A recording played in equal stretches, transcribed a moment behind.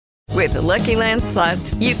With the Lucky Land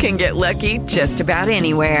Slots, you can get lucky just about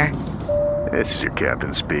anywhere. This is your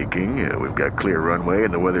captain speaking. We've got clear runway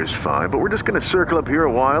and the weather's fine, but we're just going to circle up here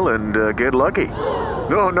a while and get lucky.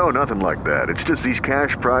 No, nothing like that. It's just these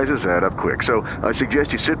cash prizes add up quick. So I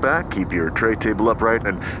suggest you sit back, keep your tray table upright,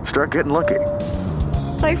 and start getting lucky.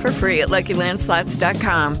 Play for free at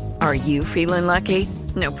LuckyLandSlots.com. Are you feeling lucky?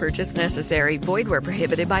 No purchase necessary. Void where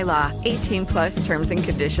prohibited by law. 18 plus terms and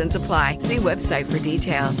conditions apply. See website for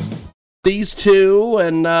details. These two,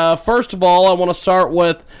 and first of all, I want to start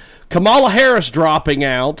with Kamala Harris dropping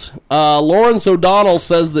out. Lawrence O'Donnell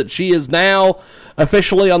says that she is now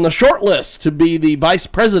officially on the short list to be the vice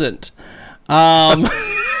president. Dan,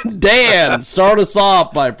 start us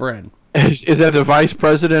off, my friend. Is that the vice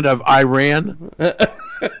president of Iran?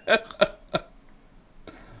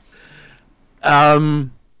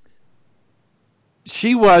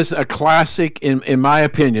 She was a classic, in my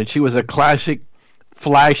opinion. She was a classic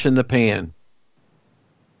flash in the pan.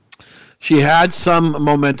 She had some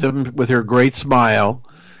momentum with her great smile,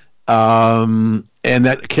 and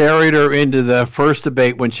that carried her into the first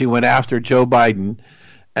debate when she went after Joe Biden,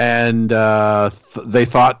 and they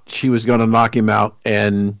thought she was going to knock him out,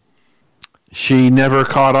 and she never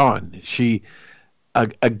caught on.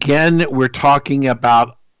 Again, we're talking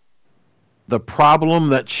about the problem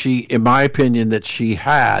that she, in my opinion, that she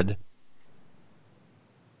had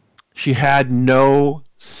no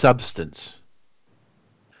substance.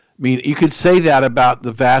 I mean, you could say that about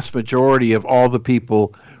the vast majority of all the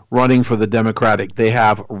people running for the Democratic. They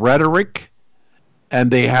have rhetoric and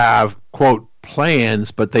they have, quote,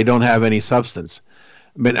 plans, but they don't have any substance.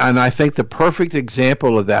 I mean, and I think the perfect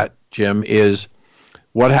example of that, Jim, is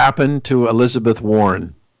what happened to Elizabeth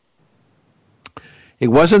Warren. It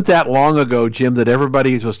wasn't that long ago, Jim, that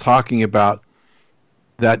everybody was talking about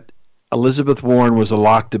that Elizabeth Warren was a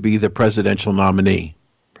lock to be the presidential nominee.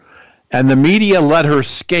 And the media let her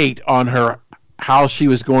skate on how she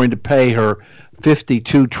was going to pay her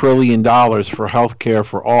 $52 trillion for health care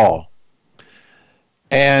for all.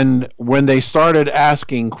 And when they started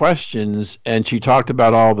asking questions and she talked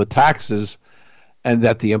about all the taxes and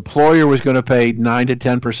that the employer was going to pay 9 to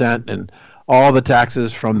 10% and all the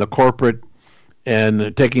taxes from the corporate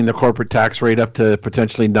and taking the corporate tax rate up to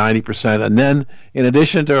potentially 90%. And then in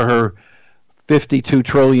addition to her $52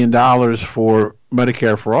 trillion for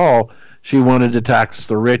Medicare for all, she wanted to tax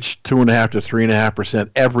the rich 2.5% to 3.5%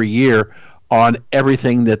 every year on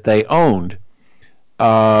everything that they owned.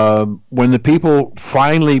 When the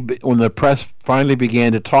press finally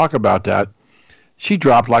began to talk about that, she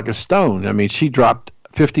dropped like a stone. I mean, she dropped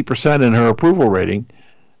 50% in her approval rating,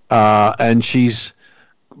 and she's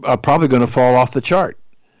probably going to fall off the chart.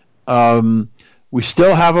 We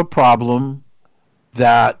still have a problem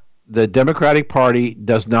that the Democratic Party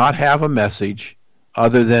does not have a message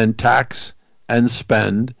other than tax and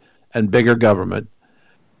spend and bigger government,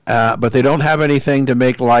 but they don't have anything to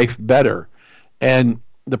make life better. And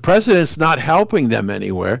the president's not helping them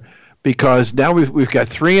anywhere because now we've got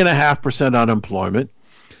 3.5% unemployment.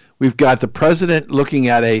 We've got the president looking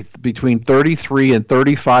at a between 33 and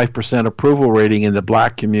 35% approval rating in the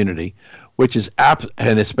black community, which is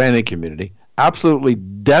and Hispanic community, absolutely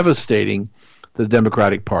devastating the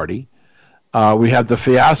Democratic Party. We have the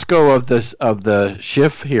fiasco of the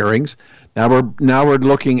Schiff hearings. Now we're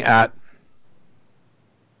looking at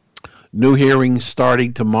new hearings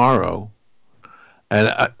starting tomorrow,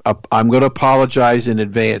 and I'm going to apologize in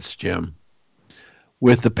advance, Jim,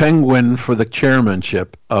 with the penguin for the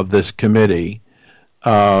chairmanship of this committee,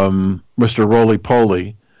 Mr.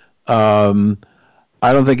 Roly-Poly.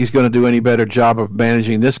 I don't think he's going to do any better job of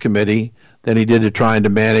managing this committee than he did trying to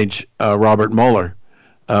manage Robert Mueller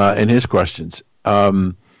in his questions.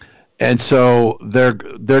 And so they're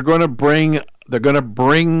going to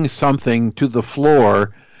bring something to the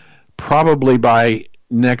floor probably by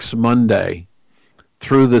next Monday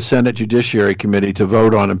through the Senate Judiciary Committee to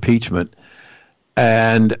vote on impeachment.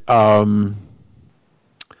 And I'm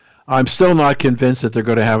still not convinced that they're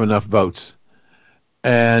going to have enough votes.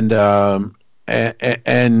 And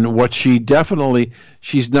what she's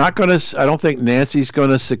not going to, I don't think Nancy's going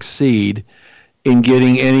to succeed in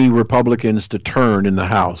getting any Republicans to turn in the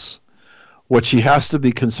House. What she has to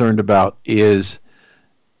be concerned about is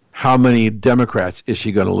how many Democrats is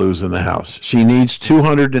she going to lose in the House. She needs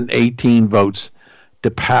 218 votes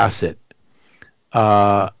to pass it.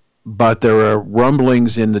 But there are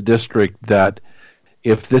rumblings in the district that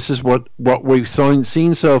if this is what we've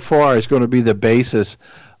seen so far is going to be the basis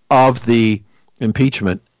of the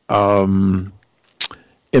impeachment,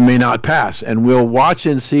 it may not pass. And we'll watch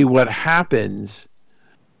and see what happens.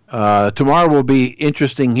 Tomorrow will be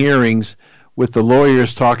interesting hearings with the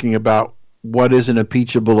lawyers talking about what is an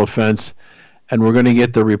impeachable offense, and we're going to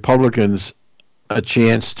get the Republicans a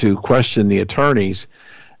chance to question the attorneys.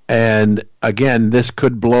 And again, this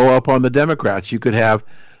could blow up on the Democrats. You could have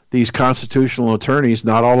these constitutional attorneys,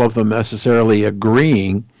 not all of them necessarily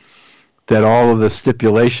agreeing that all of the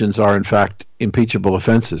stipulations are in fact impeachable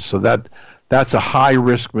offenses. So that's a high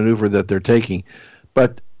risk maneuver that they're taking.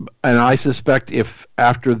 And I suspect if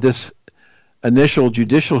after this initial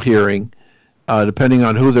judicial hearing, depending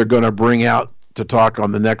on who they're going to bring out to talk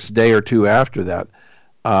on the next day or two after that,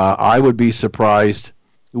 I would be surprised.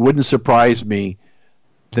 It wouldn't surprise me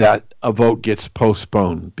that a vote gets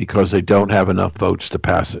postponed because they don't have enough votes to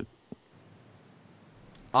pass it.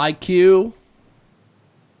 IQ?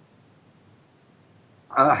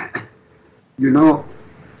 I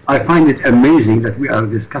find it amazing that we are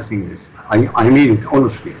discussing this. I mean it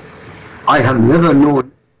honestly. I have never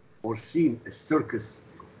known or seen a circus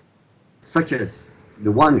such as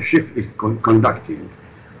the one Schiff is conducting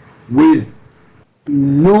with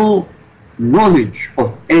no knowledge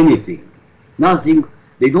of anything. Nothing.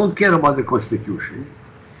 They don't care about the Constitution.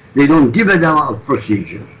 They don't give a damn about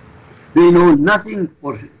procedure. They know nothing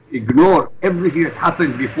or ignore everything that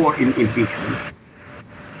happened before in impeachments.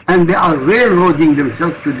 And they are railroading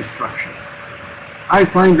themselves to destruction. I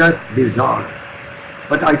find that bizarre.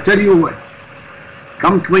 But I tell you what,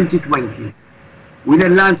 come 2020, with a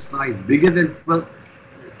landslide bigger than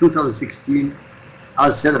 2016,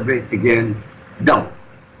 I'll celebrate again double.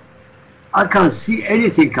 I can't see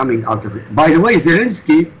anything coming out of it. By the way,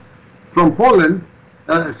 Zelensky from Poland,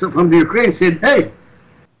 from the Ukraine said, hey,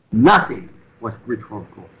 nothing was quid pro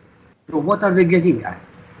quo. So what are they getting at?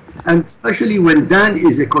 And especially when Dan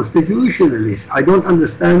is a constitutionalist, I don't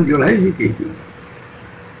understand your hesitating.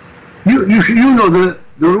 You know the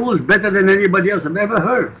rules better than anybody else I've ever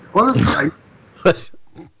heard. Honestly,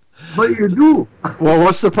 but you do. Well,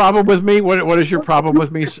 what's the problem with me? What is your problem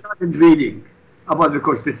with me? I started reading about the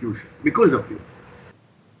Constitution because of you.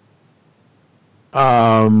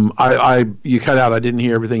 You cut out. I didn't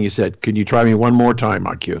hear everything you said. Can you try me one more time,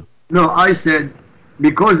 IQ? No, I said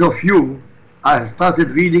because of you, I have started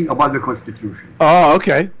reading about the Constitution. Oh,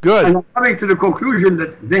 okay, good. And I'm coming to the conclusion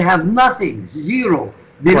that they have nothing, zero,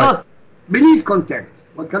 beneath contempt.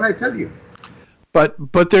 What can I tell you? But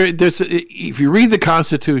there's if you read the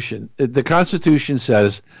Constitution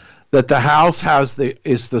says that the House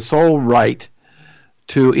is the sole right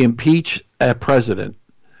to impeach a president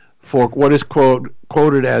for what is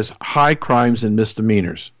quoted as high crimes and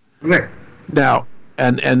misdemeanors. Correct. Now,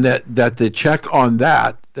 and that the check on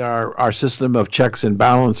that, our system of checks and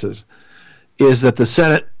balances, is that the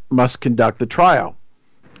Senate must conduct the trial.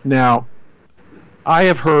 Now, I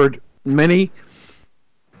have heard many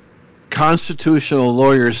constitutional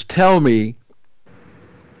lawyers tell me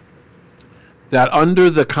that under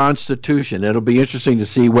the Constitution, it'll be interesting to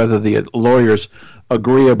see whether the lawyers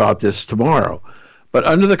agree about this tomorrow, but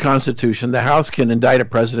under the Constitution, the House can indict a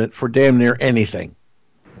president for damn near anything.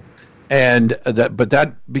 And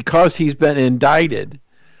that because he's been indicted,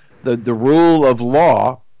 the rule of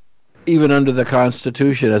law, even under the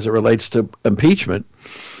Constitution as it relates to impeachment,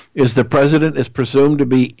 is the president is presumed to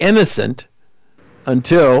be innocent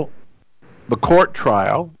until the court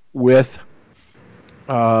trial with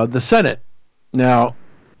the Senate. Now,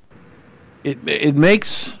 it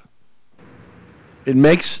makes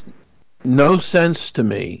no sense to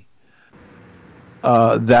me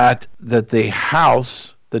that the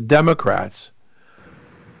House, the Democrats,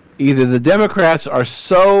 either the Democrats are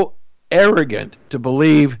so arrogant to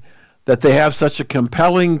believe that they have such a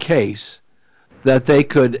compelling case that they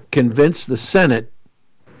could convince the Senate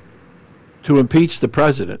to impeach the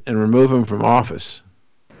president and remove him from office,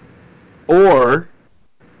 or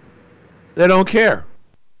they don't care.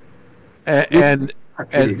 And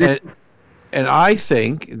I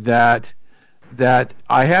think that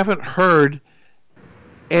I haven't heard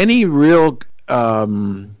any real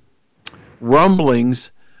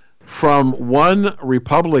rumblings from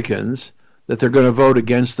Republicans that they're going to vote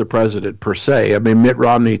against the president per se. I mean, Mitt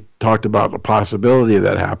Romney talked about the possibility of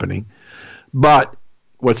that happening. But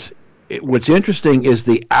what's interesting is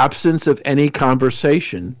the absence of any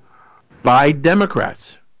conversation by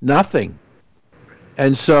Democrats. Nothing.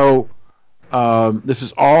 And so this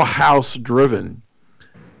is all House driven.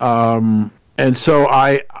 And so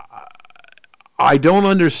I don't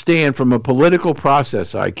understand from a political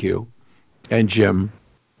process, IQ and Jim,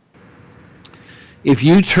 if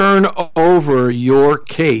you turn over your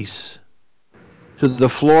case to the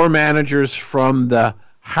floor managers from the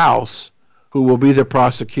House, who will be the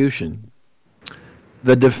prosecution,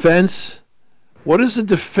 the defense, what is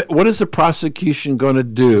the prosecution going to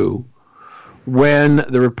do when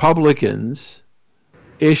the Republicans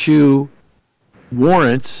issue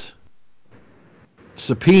warrants,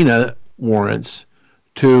 subpoena warrants,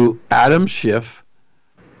 to Adam Schiff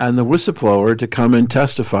and the whistleblower to come and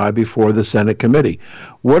testify before the Senate committee.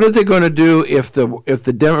 What are they going to do if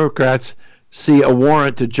the Democrats see a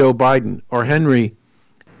warrant to Joe Biden or Henry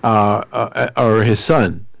or his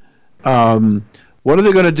son? What are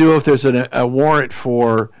they going to do if there's a warrant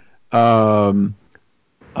for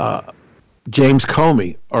James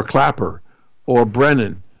Comey or Clapper or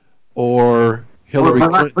Brennan or Hillary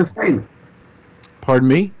Barack Clinton? Hussein. Pardon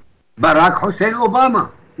me? Barack Hussein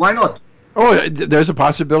Obama. Why not? Oh, there's a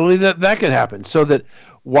possibility that could happen. So that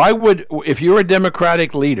why would, if you're a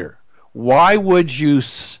Democratic leader, why would you,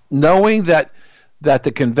 knowing that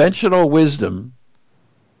the conventional wisdom,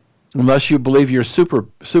 unless you believe you're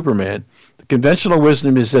Superman, the conventional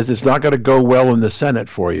wisdom is that it's not going to go well in the Senate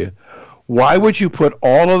for you. Why would you put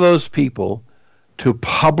all of those people to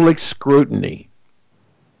public scrutiny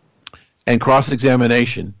and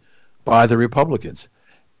cross-examination by the Republicans?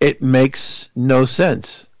 It makes no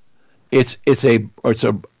sense. It's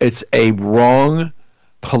a wrong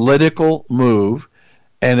political move,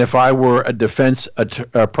 and if I were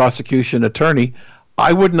a prosecution attorney,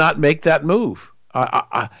 I would not make that move.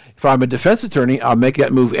 If I'm a defense attorney, I'll make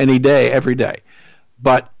that move any day, every day.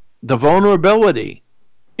 But the vulnerability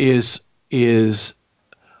is the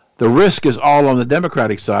risk is all on the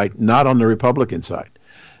Democratic side, not on the Republican side.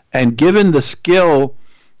 And given the skill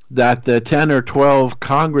that the 10 or 12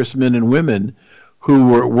 congressmen and women who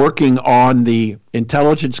were working on the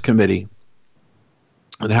Intelligence Committee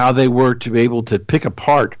and how they were to be able to pick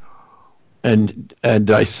apart and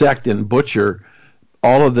dissect and butcher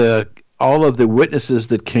all of the witnesses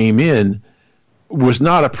that came in, was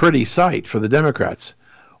not a pretty sight for the Democrats.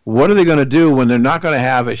 What are they going to do when they're not going to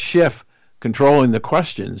have a Schiff controlling the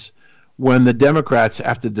questions, when the Democrats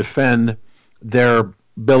have to defend their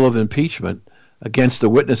bill of impeachment against the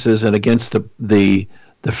witnesses and against the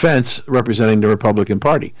defense representing the Republican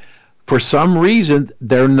Party? For some reason,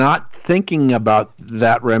 they're not thinking about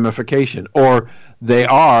that ramification, or they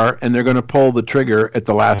are, and they're going to pull the trigger at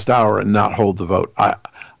the last hour and not hold the vote.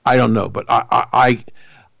 I don't know, but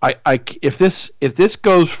if this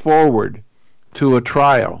goes forward to a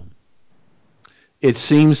trial, it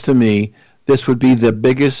seems to me this would be the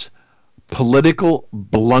biggest political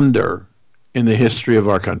blunder in the history of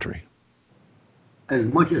our country. As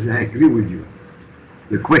much as I agree with you,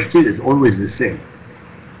 the question is always the same.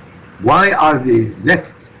 Why are the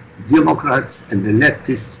left Democrats and the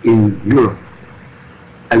leftists in Europe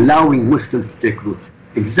allowing Muslims to take root?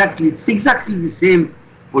 It's exactly the same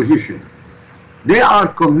position. They are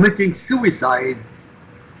committing suicide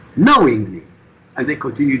knowingly, and they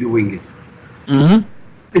continue doing it. Mm-hmm.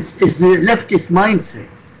 It's the leftist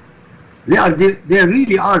mindset. They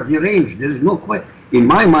really are deranged. There is no question. In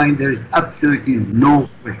my mind, there is absolutely no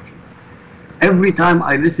question. Every time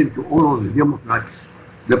I listen to all of the Democrats,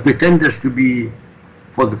 the pretenders to be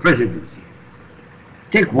for the presidency,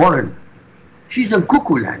 take Warren. She's in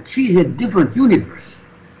cuckoo land. She's a different universe,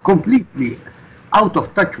 completely out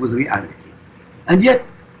of touch with reality. And yet,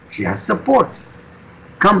 she has support.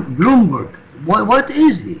 Come Bloomberg. What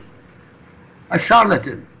is he? A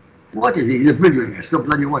charlatan. What is he? He's a billionaire. So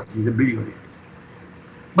bloody what? He's a billionaire.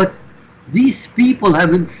 But these people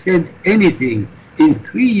haven't said anything in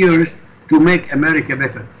 3 years to make America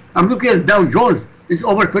better. I'm looking at Dow Jones. It's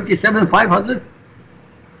over 27,500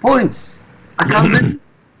 points. I can't believe.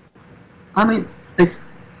 I mean, it's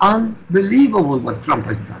unbelievable what Trump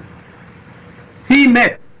has done. He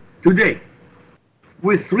met today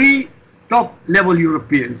with 3 top-level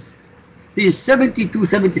Europeans. He is 72,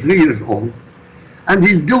 73 years old, and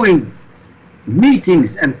he's doing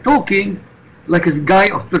meetings and talking like a guy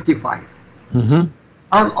of 35. Mm-hmm.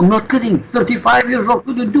 I'm not kidding. 35 years old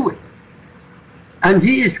couldn't do it. And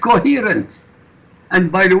he is coherent.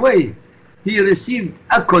 And by the way, he received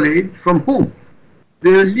accolades from whom?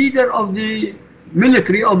 The leader of the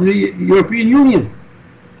military of the European Union.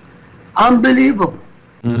 Unbelievable.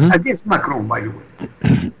 Mm-hmm. Against Macron, by the way.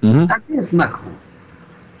 Mm-hmm. Against Macron.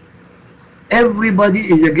 Everybody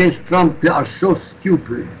is against Trump. They are so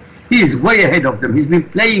stupid. He is way ahead of them. He's been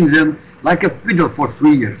playing them like a fiddle for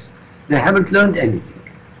 3 years. They haven't learned anything.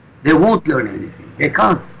 They won't learn anything. They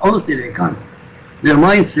can't. Honestly, they can't. Their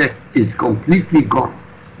mindset is completely gone.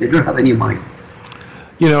 They don't have any mind.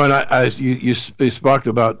 You know, and you spoke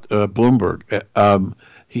about Bloomberg.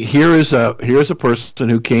 Here's a person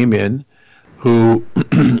who came in, who,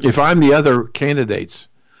 if I'm the other candidates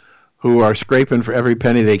who are scraping for every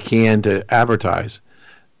penny they can to advertise,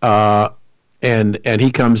 and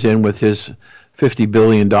he comes in with his $50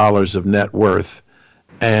 billion of net worth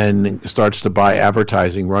and starts to buy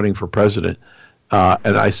advertising running for president,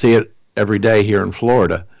 and I see it every day here in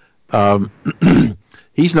Florida,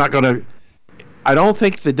 he's not going to, I don't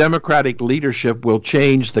think the Democratic leadership will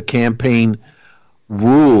change the campaign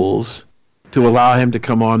rules to allow him to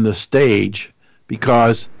come on the stage,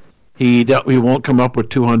 because he won't come up with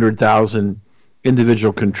 200,000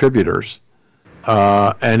 individual contributors,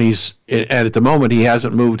 and at the moment he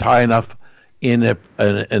hasn't moved high enough in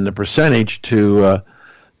the percentage to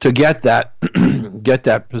get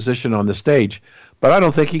that position on the stage. But I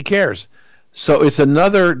don't think he cares. So it's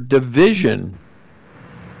another division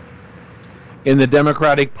in the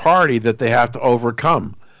Democratic Party that they have to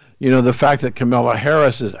overcome. The fact that Kamala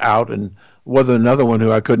Harris is out, and whether another one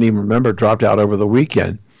who I couldn't even remember dropped out over the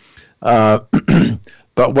weekend. But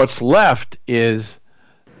what's left is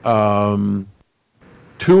two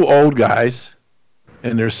old guys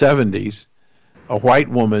in their 70s, a white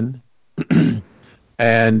woman,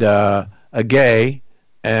 and a gay,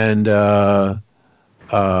 and a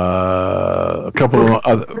couple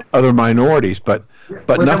of other minorities, but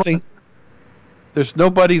nothing. There's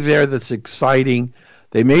nobody there that's exciting.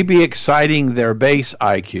 They may be exciting their base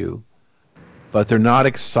IQ, but they're not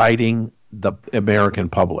exciting the American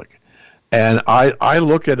public. And I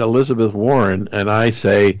look at Elizabeth Warren and I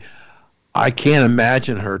say, I can't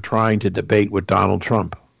imagine her trying to debate with Donald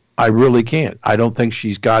Trump. I really can't. I don't think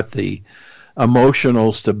she's got the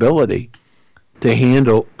emotional stability to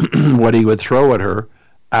handle what he would throw at her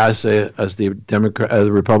as the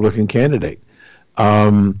Republican candidate.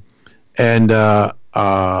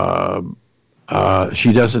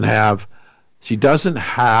 She doesn't have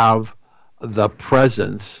the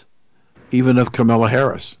presence even of Kamala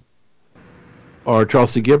Harris or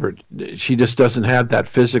Tulsi Gabbard. She just doesn't have that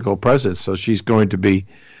physical presence. So she's going to be,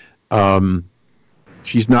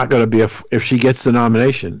 she's not going to be, if she gets the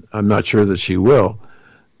nomination, I'm not sure that she will,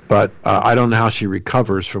 but I don't know how she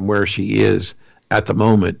recovers from where she is at the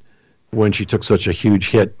moment when she took such a huge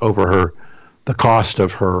hit over the cost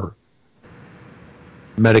of her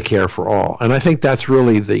Medicare for all. And I think that's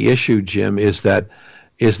really the issue, Jim, is that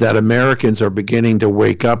Americans are beginning to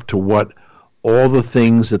wake up to what all the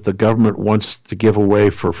things that the government wants to give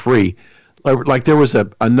away for free. Like there was a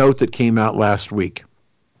note that came out last week.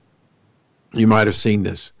 You might have seen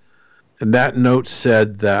this. And that note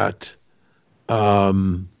said that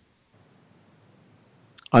under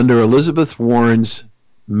Elizabeth Warren's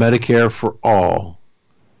Medicare for all,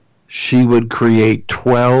 she would create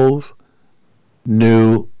 12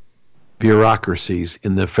 new bureaucracies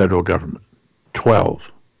in the federal government.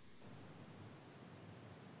 12.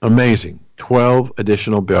 Amazing. 12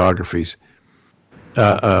 additional bureaucracies,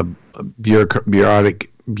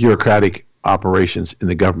 bureaucratic operations in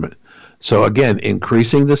the government. So again,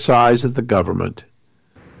 increasing the size of the government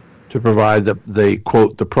to provide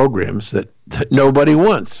the programs that nobody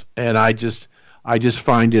wants. And I just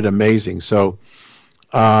find it amazing. So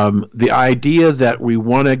the idea that we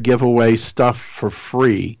want to give away stuff for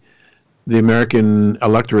free, the American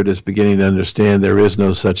electorate is beginning to understand there is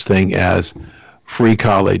no such thing as free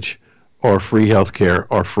college or free health care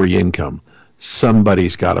or free income.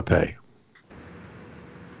 Somebody's got to pay.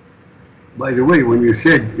 By the way, when you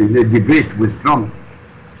said in the debate with Trump,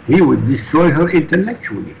 he would destroy her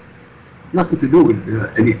intellectually. Nothing to do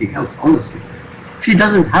with anything else, honestly. She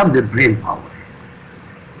doesn't have the brain power.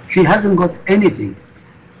 She hasn't got anything.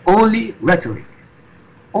 Only rhetoric.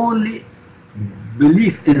 Only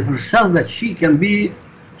belief in herself that she can be.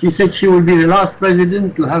 She said she will be the last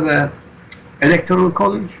president to have a electoral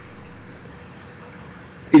college.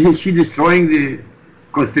 Isn't she destroying the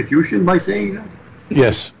Constitution by saying that?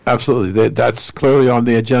 Yes, absolutely. That's clearly on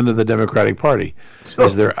the agenda of the Democratic Party. So,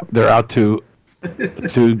 is they're out to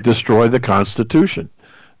destroy the Constitution.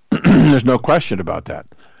 There's no question about that.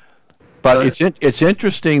 But it's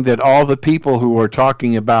interesting that all the people who are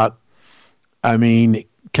talking about,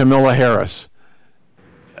 Kamala Harris,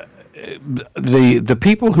 the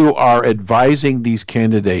people who are advising these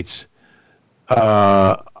candidates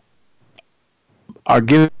are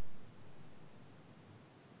giving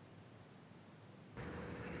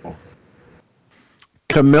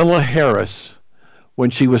Kamala Harris, when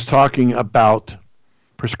she was talking about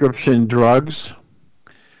prescription drugs,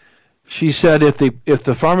 she said if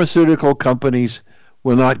the pharmaceutical companies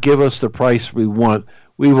will not give us the price we want,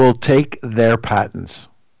 we will take their patents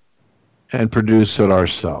and produce it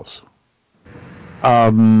ourselves.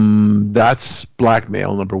 That's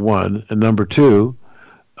blackmail, number one. And number two,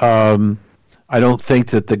 I don't think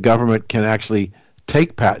that the government can actually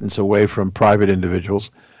take patents away from private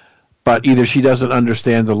individuals, but either she doesn't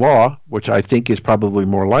understand the law, which I think is probably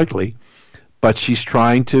more likely, but she's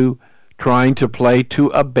trying to play to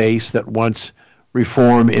a base that wants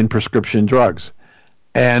reform in prescription drugs.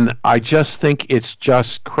 And I just think it's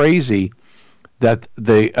just crazy that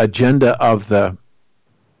the agenda of the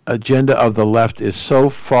left is so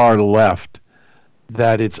far left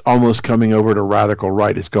that it's almost coming over to radical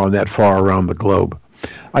right. It's gone that far around the globe.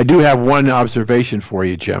 I do have one observation for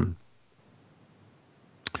you, Jim.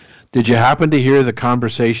 Did you happen to hear the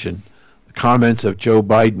comments of Joe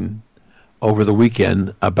Biden over the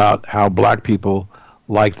weekend about how black people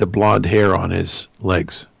like the blonde hair on his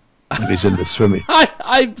legs when he's in the swimming?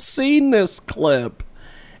 I've seen this clip,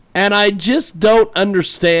 and I just don't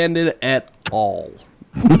understand it at all.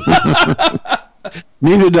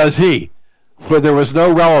 Neither does he, for there was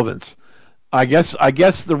no relevance. I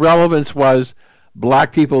guess the relevance was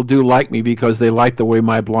black people do like me because they like the way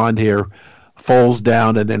my blonde hair folds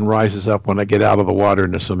down and then rises up when I get out of the water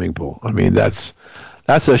in the swimming pool. I mean, that's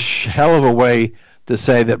a hell of a way to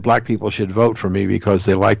say that black people should vote for me because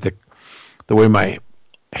they like the way my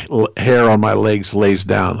hair on my legs lays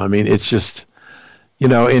down. I mean, it's just,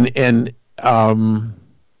 and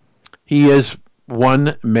he is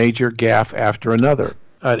one major gaffe after another,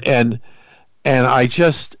 and I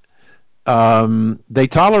just they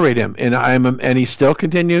tolerate him, and he still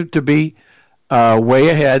continued to be way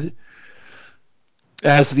ahead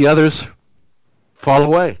as the others fall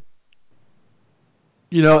away.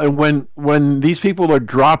 And when these people are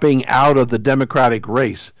dropping out of the Democratic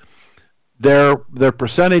race, their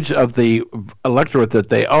percentage of the electorate that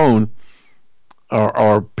they own,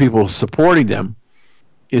 or people supporting them,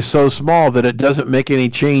 is so small that it doesn't make any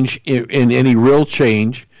change in any real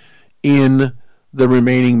change in the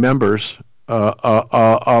remaining members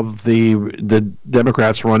of the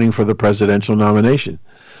Democrats running for the presidential nomination.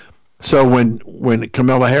 So when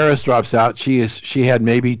Kamala Harris drops out, she had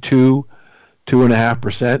maybe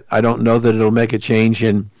 2.5%. I don't know that it'll make a change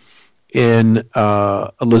in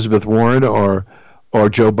Elizabeth Warren or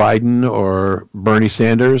Joe Biden or Bernie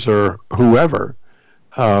Sanders or whoever.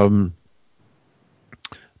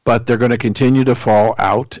 But they're going to continue to fall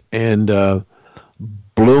out, and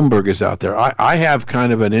Bloomberg is out there. I have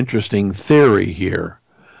kind of an interesting theory here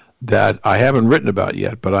that I haven't written about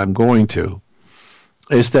yet, but I'm going to,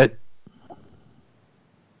 is that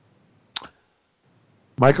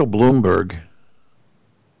Michael Bloomberg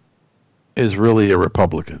is really a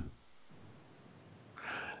Republican.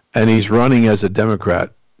 And he's running as a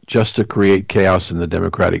Democrat just to create chaos in the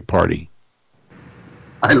Democratic Party.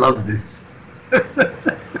 I love this.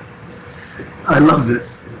 I love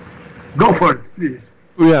this. Go for it, please.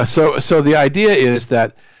 Yeah, so the idea is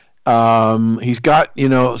that he's got,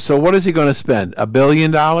 so what is he going to spend? $1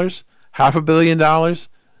 billion? $500 million?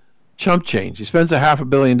 Chump change. He spends $500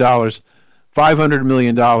 million, $500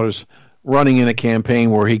 million running in a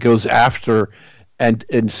campaign where he goes after and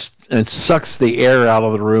sucks the air out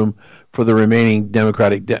of the room for the remaining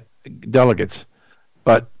Democratic delegates.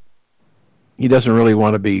 But he doesn't really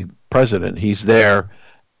want to be president. He's there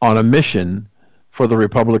on a mission for the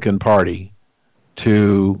Republican Party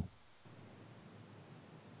to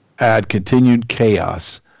add continued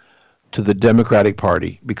chaos to the Democratic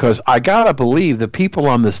Party, because I gotta believe the people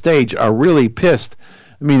on the stage are really pissed.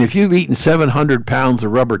 I mean, if you've eaten 700 pounds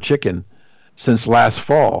of rubber chicken since last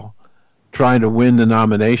fall trying to win the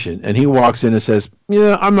nomination, and he walks in and says,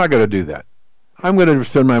 I'm not going to do that. I'm going to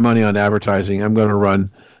spend my money on advertising. I'm going to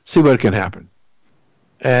run, see what can happen.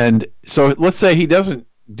 And so let's say he doesn't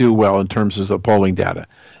do well in terms of the polling data,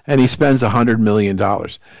 and he spends $100 million.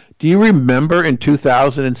 Do you remember in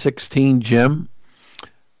 2016, Jim,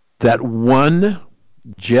 that one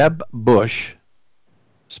Jeb Bush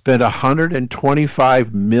spent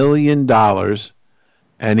 $125 million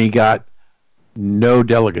and he got no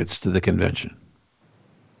delegates to the convention?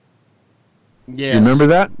 Yes. You remember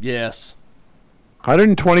that? Yes.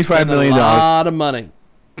 $125 million. A lot of money.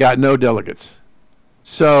 Got no delegates.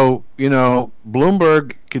 So,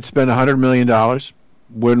 Bloomberg could spend $100 million.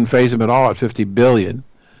 Wouldn't faze him at all at $50 billion.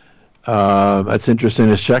 That's interest in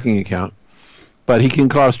his checking account. But he can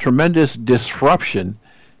cause tremendous disruption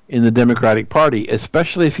in the Democratic Party,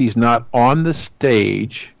 especially if he's not on the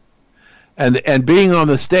stage. And being on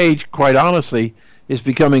the stage, quite honestly, is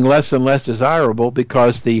becoming less and less desirable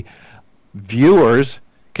because the viewers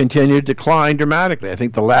continue to decline dramatically. I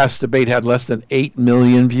think the last debate had less than 8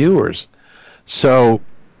 million viewers. So,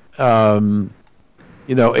 it's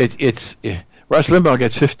Rush Limbaugh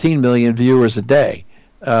gets 15 million viewers a day.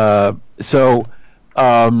 And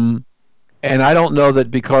I don't know that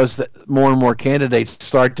because more and more candidates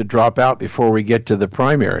start to drop out before we get to the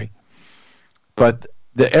primary, but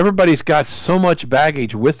everybody's got so much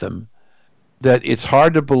baggage with them that it's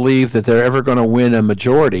hard to believe that they're ever going to win a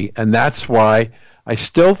majority, and that's why I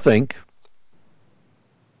still think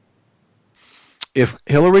if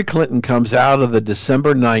Hillary Clinton comes out of the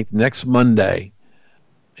December 9th, next Monday,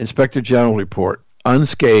 Inspector General report,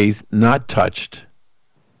 unscathed, not touched,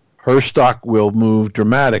 her stock will move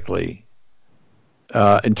dramatically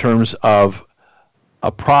in terms of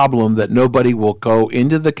a problem that nobody will go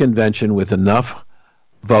into the convention with enough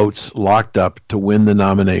votes locked up to win the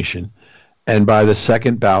nomination. And by the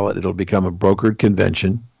second ballot, it'll become a brokered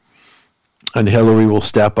convention, and Hillary will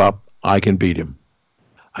step up. I can beat him.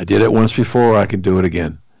 I did it once before. I can do it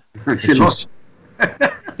again. She lost.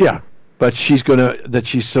 Yeah, but she's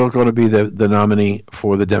still going to be the nominee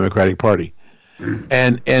for the Democratic Party.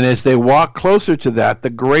 And as they walk closer to that, the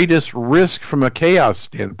greatest risk from a chaos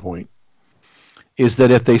standpoint is that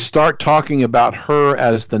if they start talking about her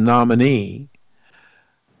as the nominee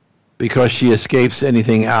because she escapes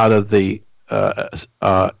anything out of the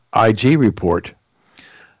IG report,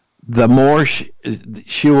 the more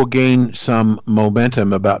she will gain some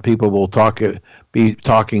momentum about people will be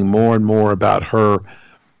talking more and more about her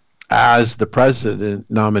as the president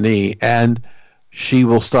nominee, and she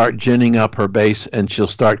will start ginning up her base, and she'll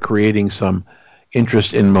start creating some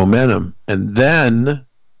interest in momentum. And then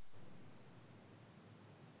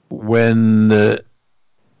when the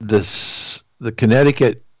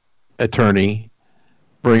Connecticut attorney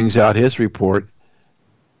brings out his report,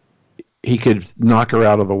 he could knock her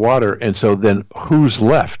out of the water. And so then who's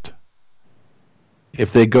left?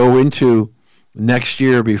 If they go into next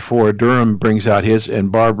year before Durham brings out his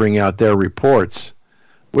and Barr bring out their reports,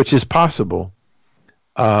 which is possible,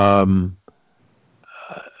 you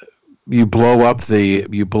blow up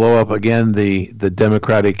again the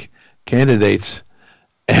Democratic candidates,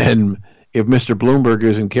 and if Mr. Bloomberg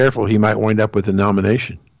isn't careful, he might wind up with the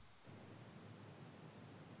nomination.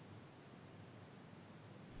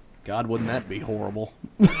 God, wouldn't that be horrible?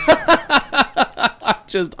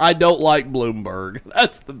 I don't like Bloomberg.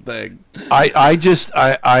 That's the thing.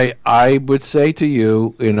 I would say to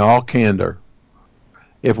you in all candor,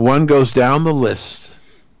 if one goes down the list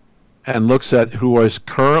and looks at who is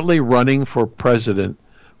currently running for president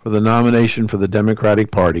for the nomination for the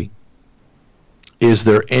Democratic Party, is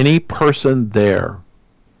there any person there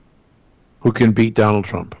who can beat Donald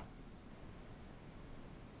Trump?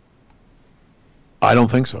 I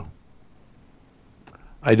don't think so.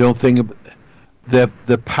 I don't think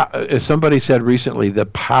as somebody said recently, the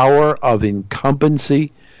power of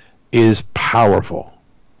incumbency is powerful.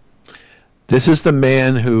 This is the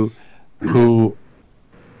man who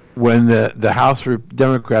when the House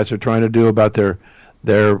Democrats are trying to do about their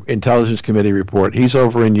Intelligence Committee report, he's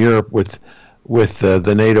over in Europe with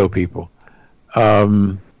the NATO people,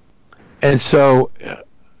 and so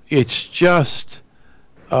it's just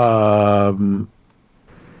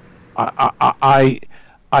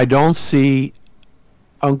I don't see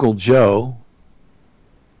Uncle Joe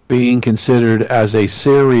being considered as a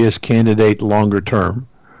serious candidate longer term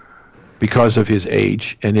because of his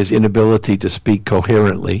age and his inability to speak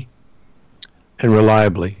coherently and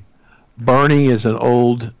reliably. Bernie is an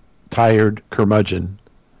old, tired curmudgeon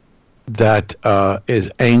that is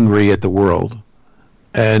angry at the world,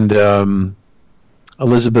 and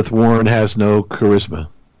Elizabeth Warren has no charisma.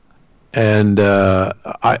 And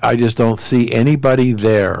I just don't see anybody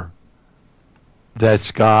there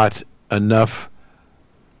that's got enough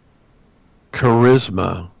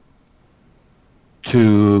charisma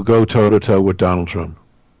to go toe-to-toe with Donald Trump,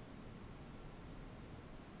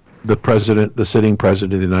 the sitting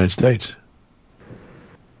president of the United States.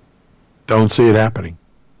 Don't see it happening.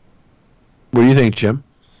 What do you think, Jim?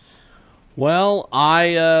 Well,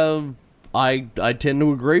 I tend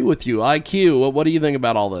to agree with you. IQ, what do you think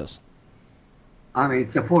about all this? I mean,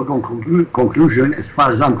 it's a foregone conclusion as far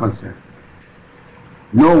as I'm concerned.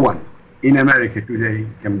 No one in America today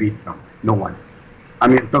can beat Trump. No one. I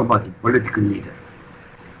mean, talk about the political leader.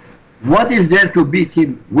 What is there to beat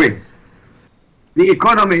him with? The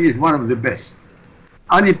economy is one of the best.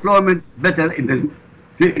 Unemployment better in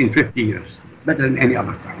 50 years, better than any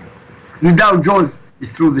other time. The Dow Jones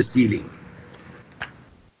is through the ceiling.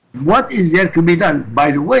 What is there to be done?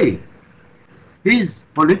 By the way, his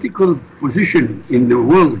political position in the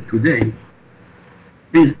world today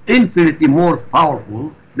is infinitely more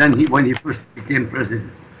powerful than when he first became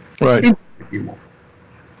president. Right. Infinitely more.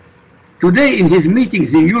 Today, in his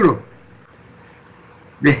meetings in Europe,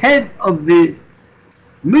 the head of the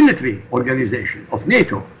military organization of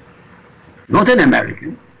NATO, not an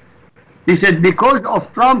American, he said, because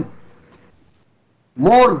of Trump,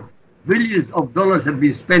 more billions of dollars have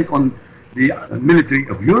been spent on the military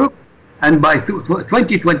of Europe, And by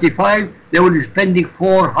 2025, they will be spending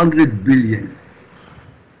 400 billion.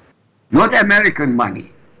 Not American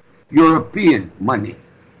money, European money.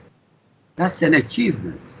 That's an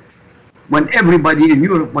achievement. When everybody in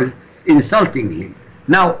Europe was insulting him,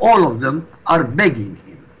 now all of them are begging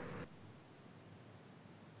him.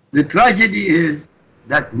 The tragedy is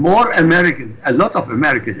that more Americans, a lot of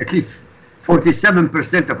Americans, at least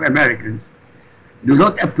 47% of Americans, do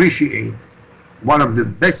not appreciate one of the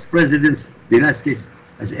best presidents the United States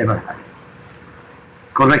has ever had.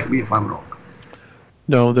 Correct me if I'm wrong.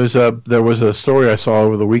 No, there was a story I saw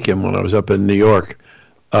over the weekend when I was up in New York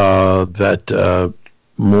that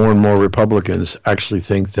more and more Republicans actually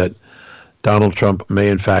think that Donald Trump may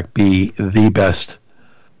in fact be the best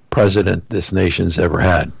president this nation's ever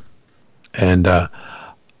had, and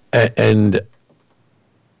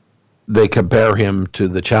they compare him to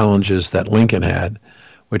the challenges that Lincoln had,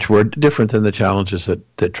 which were different than the challenges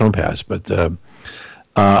that Trump has. But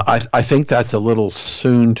I think that's a little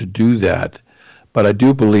soon to do that. But I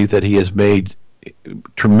do believe that he has made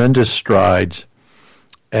tremendous strides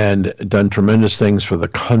and done tremendous things for the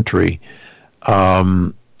country.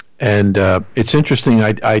 And it's interesting.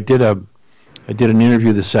 I did an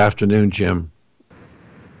interview this afternoon, Jim,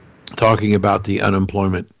 talking about the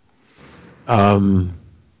unemployment.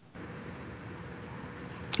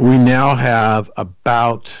 We now have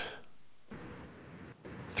about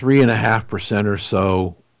 3.5% or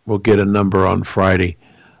so. We'll get a number on Friday.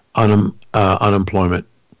 Unemployment,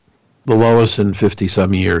 the lowest in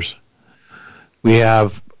 50-some years. We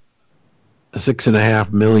have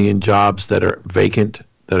 6.5 million jobs that are vacant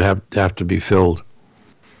that have to be filled.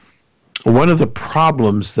 One of the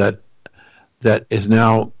problems that is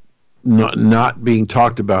now not being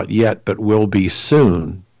talked about yet, but will be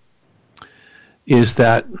soon, is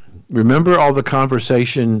that, remember all the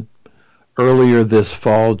conversation earlier this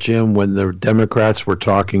fall, Jim, when the Democrats were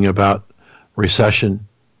talking about recession?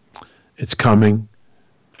 It's coming,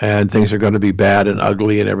 and things are going to be bad and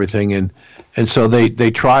ugly and everything. And so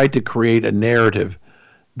they tried to create a narrative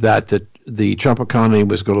that the Trump economy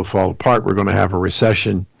was going to fall apart. We're going to have a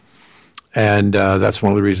recession. And that's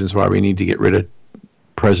one of the reasons why we need to get rid of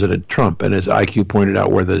President Trump. And as IQ pointed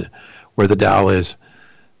out, where the Dow is.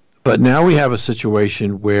 But now we have a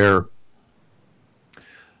situation where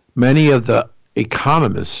many of the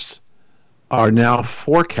economists are now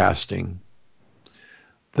forecasting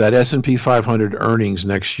that S&P 500 earnings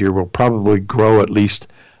next year will probably grow at least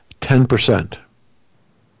 10%.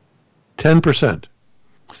 10%.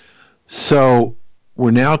 So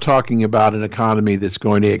we're now talking about an economy that's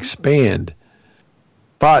going to expand.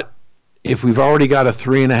 But if we've already got a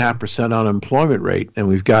 3.5% unemployment rate and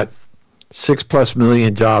we've got 6+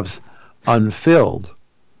 million jobs unfilled,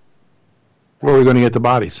 where are we going to get the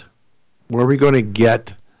bodies? Where are we going to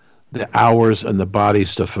get the hours and the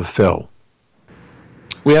bodies to fulfill?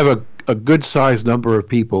 We have a good-sized number of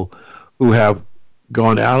people who have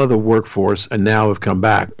gone out of the workforce and now have come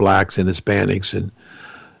back, blacks and Hispanics and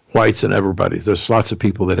whites and everybody. There's lots of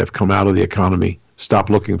people that have come out of the economy,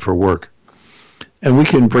 stopped looking for work. And we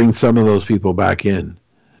can bring some of those people back in.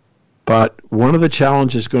 But one of the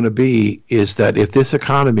challenges going to be is that if this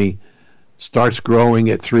economy starts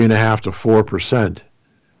growing at 3.5 to 4%,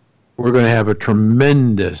 we're going to have a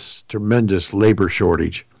tremendous, tremendous labor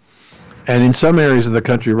shortage. And in some areas of the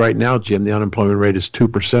country right now, Jim, the unemployment rate is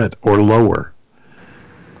 2% or lower.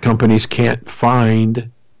 Companies can't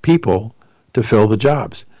find people to fill the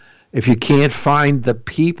jobs. If you can't find the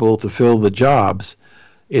people to fill the jobs,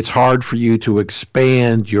 it's hard for you to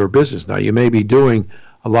expand your business. Now, you may be doing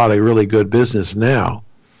a lot of really good business now,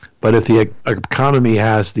 but if the economy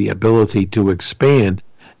has the ability to expand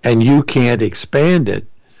and you can't expand it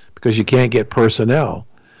because you can't get personnel,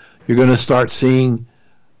 you're going to start seeing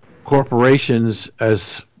corporations,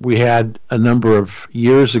 as we had a number of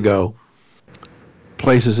years ago.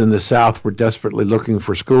 Places in the South were desperately looking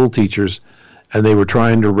for school teachers, and they were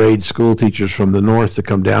trying to raid school teachers from the North to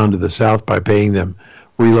come down to the South by paying them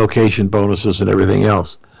relocation bonuses and everything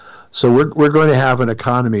else. So we're going to have an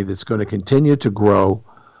economy that's going to continue to grow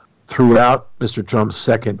throughout Mr. Trump's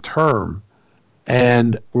second term,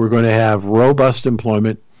 and we're going to have robust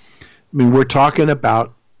employment. I mean, we're talking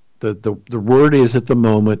about the word is at the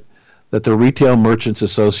moment that the Retail Merchants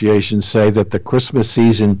Association say that the Christmas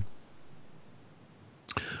season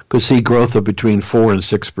could see growth of between 4 and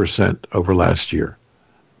 6% over last year.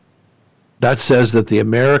 That says that the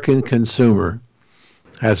American consumer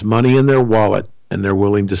has money in their wallet and they're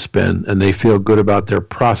willing to spend, and they feel good about their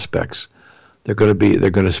prospects. They're going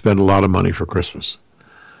to spend a lot of money for Christmas.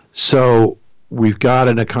 So we've got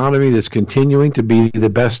an economy that's continuing to be the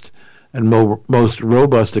best and most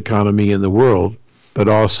robust economy in the world, but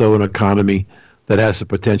also an economy that has the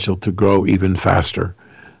potential to grow even faster.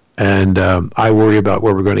 And I worry about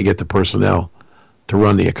where we're going to get the personnel to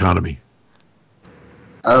run the economy.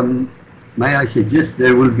 May I suggest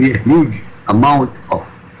there will be a huge amount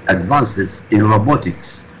of advances in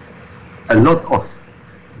robotics. A lot of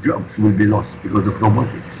jobs will be lost because of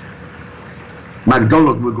robotics.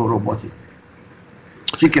 McDonald's will go robotic.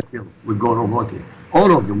 Chicken Hill will go robotic.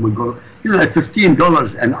 All of them will go. You know, at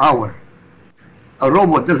 $15 an hour, a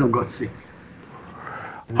robot doesn't get sick.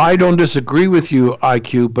 I don't disagree with you,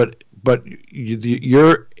 IQ, but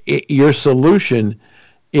your solution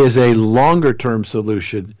is a longer term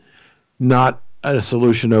solution, not a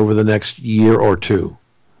solution over the next year or two.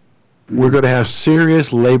 We're going to have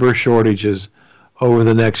serious labor shortages over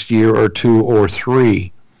the next year or two or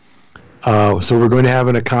three. So we're going to have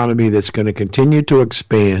an economy that's going to continue to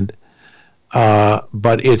expand,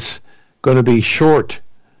 but it's going to be short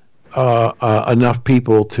enough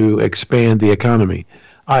people to expand the economy.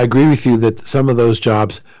 I agree with you that some of those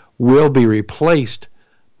jobs will be replaced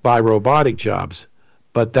by robotic jobs,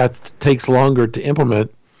 but that takes longer to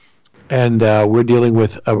implement, and we're dealing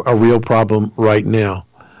with a real problem right now.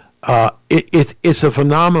 It's a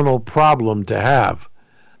phenomenal problem to have,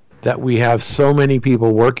 that we have so many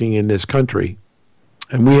people working in this country,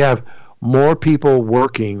 and we have more people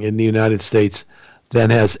working in the United States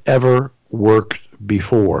than has ever worked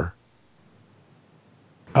before.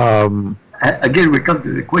 Again, we come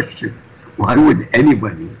to the question, why would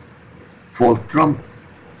anybody for Trump?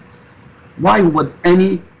 Why would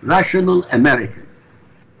any rational American,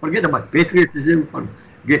 forget about patriotism,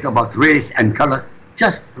 forget about race and color,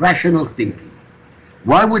 just rational thinking,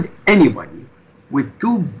 why would anybody with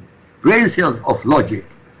two brain cells of logic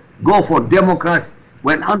go for Democrats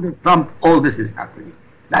when under Trump all this is happening?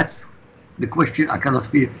 That's the question I cannot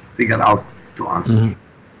figure out to answer. Mm-hmm.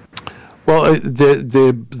 Well,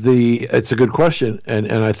 it's a good question,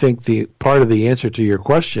 and I think the part of the answer to your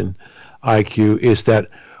question, IQ, is that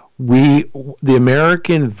the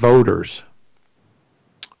American voters,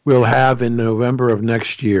 will have in November of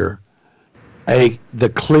next year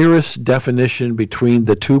the clearest definition between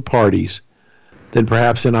the two parties than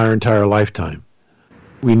perhaps in our entire lifetime.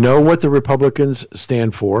 We know what the Republicans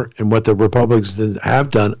stand for and what the Republicans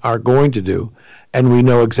have done are going to do, and we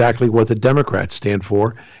know exactly what the Democrats stand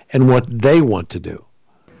for and what they want to do.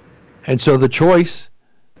 And so the choice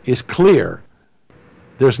is clear.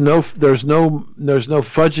 There's no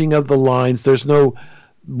fudging of the lines. There's no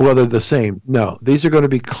whether the same. No, these are going to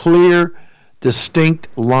be clear,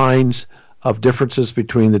 distinct lines of differences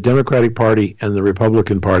between the Democratic Party and the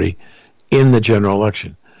Republican Party in the general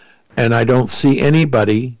election. And I don't see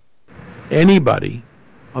anybody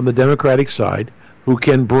on the Democratic side who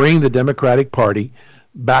can bring the Democratic Party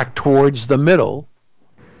back towards the middle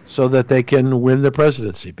so that they can win the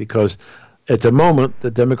presidency. Because at the moment,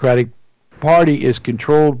 the Democratic Party is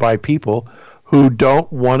controlled by people who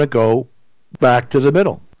don't want to go back to the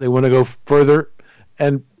middle. They want to go further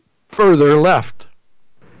and further left.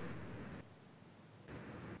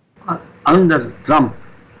 Under Trump,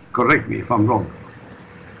 correct me if I'm wrong,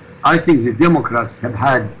 I think the Democrats have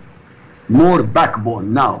had more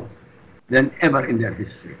backbone now than ever in their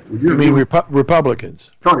history. Would you mean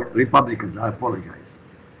Republicans? Sorry, Republicans, I apologize.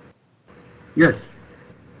 Yes.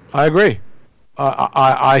 I agree.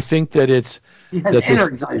 I think that he has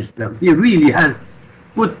energized them. He really has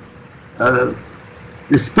put the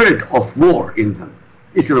spirit of war in them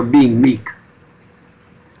instead of being meek.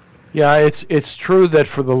 Yeah, it's true that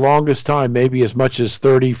for the longest time, maybe as much as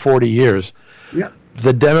 30, 40 years,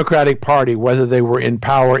 the Democratic Party, whether they were in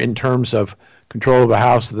power in terms of control of the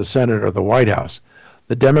House, or the Senate, or the White House,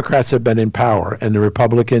 the Democrats have been in power, and the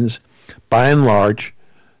Republicans, by and large,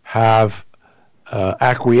 have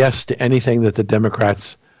acquiesced to anything that the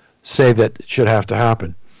Democrats say that should have to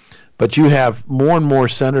happen. But you have more and more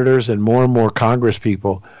senators and more Congress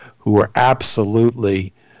people who are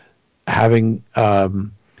absolutely having,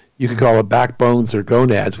 you could call it backbones or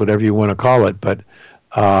gonads, whatever you want to call it, but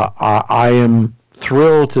I am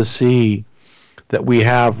thrilled to see that we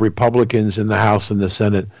have Republicans in the House and the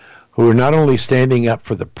Senate who are not only standing up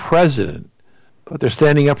for the president, but they're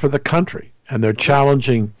standing up for the country, and they're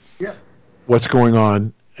challenging what's going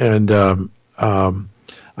on. And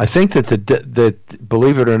I think that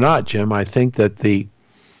believe it or not, Jim, I think that the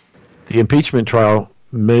impeachment trial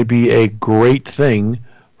may be a great thing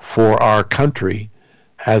for our country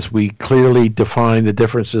as we clearly define the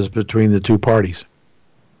differences between the two parties.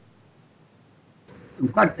 In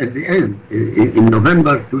fact, at the end, in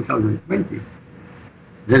November 2020,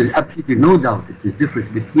 there is absolutely no doubt that the difference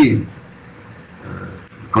between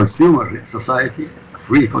consumer society, a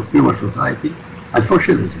free consumer society, and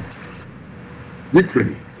socialism.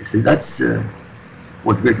 Literally, that's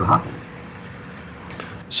what's going to happen.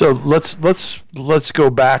 So let's go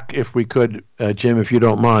back, if we could, Jim, if you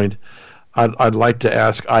don't mind. I'd like to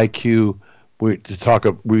ask IQ. We talk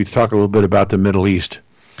a little bit about the Middle East.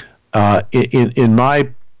 In my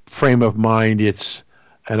frame of mind, it's,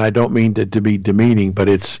 and I don't mean to be demeaning, but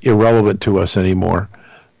it's irrelevant to us anymore,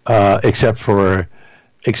 except for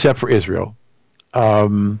Israel.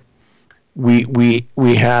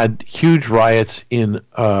 We had huge riots in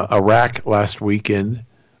Iraq last weekend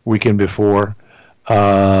before.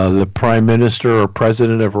 The Prime Minister or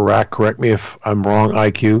President of Iraq, correct me if I'm wrong,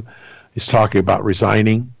 IQ, is talking about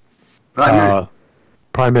resigning.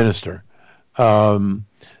 Prime Minister.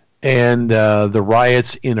 And the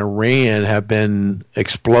riots in Iran have been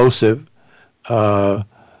explosive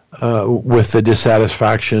with the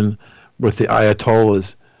dissatisfaction with the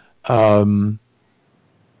Ayatollahs.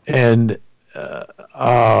 And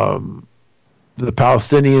the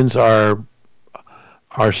Palestinians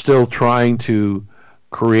are still trying to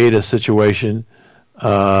create a situation,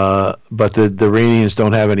 but the Iranians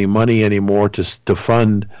don't have any money anymore to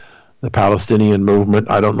fund the Palestinian movement.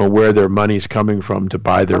 I don't know where their money's coming from to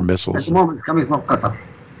buy their missiles. At the moment, it's coming from Qatar.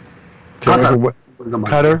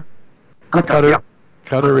 Qatar? Yeah.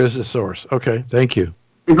 Qatar is the source. Okay, thank you.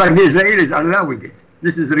 In fact, the Israelis are allowing it.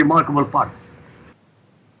 This is the remarkable part.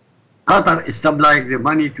 Qatar is supplying the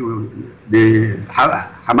money to the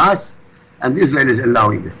Hamas, and Israel is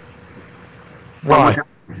allowing it. Why?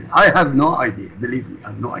 I have no idea. Believe me, I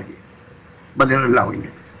have no idea. But they're allowing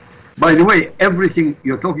it. By the way, everything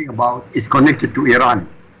you're talking about is connected to Iran.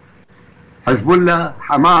 Hezbollah,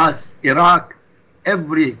 Hamas, Iraq,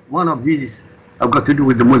 every one of these have got to do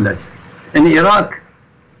with the mullahs. In Iraq,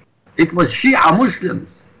 it was Shia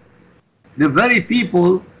Muslims, the very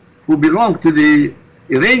people who belong to the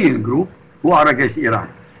Iranian group, who are against Iran,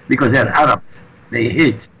 because they're Arabs. They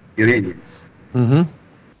hate Iranians. Mm-hmm.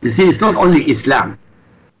 You see, it's not only Islam.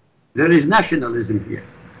 There is nationalism here.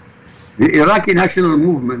 The Iraqi national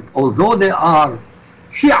movement, although they are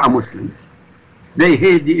Shia Muslims, they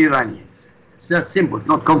hate the Iranians. It's that simple. It's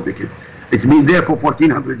not complicated. It's been there for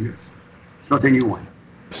 1400 years. It's not a new one.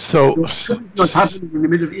 So what's happening in the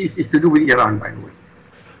Middle East is to do with Iran, by the way.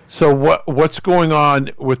 So what's going on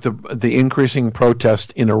with the increasing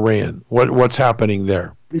protest in Iran? What's happening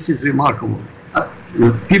there? This is remarkable.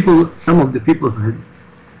 Some of the people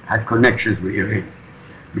had connections with Iran,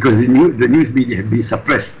 because the news media had been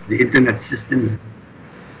suppressed, the internet systems.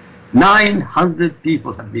 900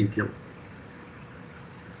 people have been killed.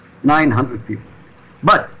 900 people.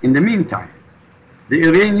 But in the meantime, the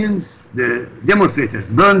Iranians, the demonstrators,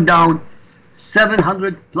 burned down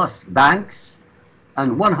 700 plus banks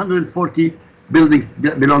and 140 buildings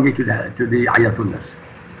belonging to the Ayatollahs.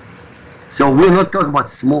 So we're not talking about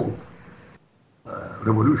small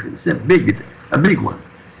revolution. It's a big one.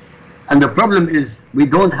 And the problem is we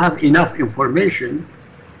don't have enough information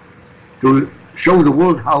to show the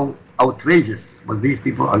world how outrageous what these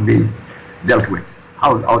people are being dealt with,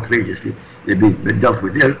 how outrageously they're being dealt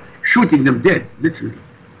with. They're shooting them dead, literally,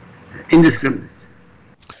 indiscriminate.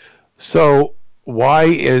 So why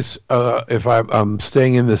is, if I'm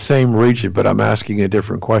staying in the same region, but I'm asking a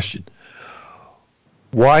different question,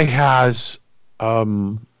 why has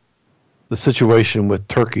the situation with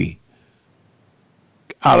Turkey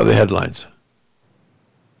out of the headlines?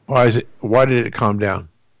 Why did it calm down?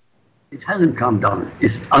 It hasn't calmed down.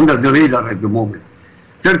 It's under the radar at the moment.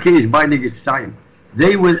 Turkey is biding its time.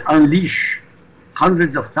 They will unleash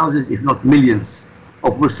hundreds of thousands, if not millions,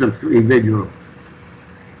 of Muslims to invade Europe.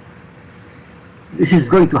 This is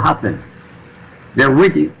going to happen. They're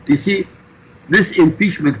waiting. You see, this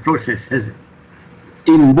impeachment process has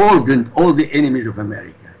emboldened all the enemies of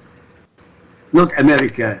America. Not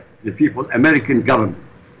America, the people, American government.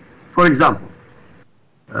 For example,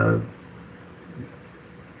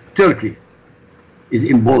 Turkey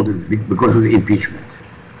is emboldened because of the impeachment.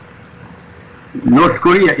 North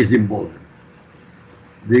Korea is emboldened.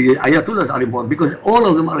 The Ayatollahs are emboldened because all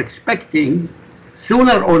of them are expecting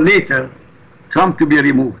sooner or later Trump to be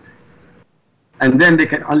removed. And then they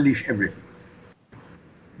can unleash everything.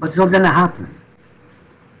 But it's not going to happen.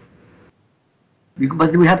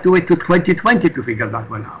 But we have to wait to 2020 to figure that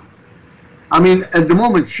one out. I mean, at the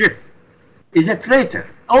moment, Schiff is a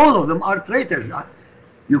traitor. All of them are traitors.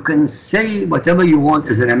 You can say whatever you want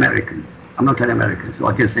as an American. I'm not an American, so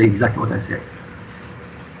I can say exactly what I say.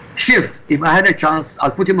 Schiff, if I had a chance,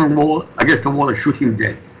 I'll put him against the wall and shoot him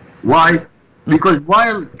dead. Why? Because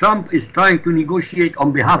while Trump is trying to negotiate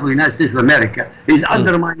on behalf of the United States of America, he's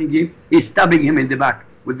undermining him, he's stabbing him in the back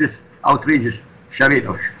with this outrageous charade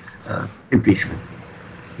of impeachment.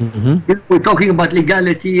 Mm-hmm. If we're talking about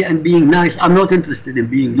legality and being nice, I'm not interested in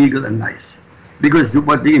being legal and nice, because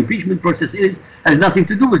what the impeachment process is has nothing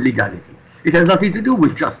to do with legality. It has nothing to do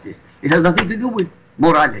with justice. It has nothing to do with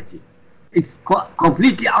morality. It's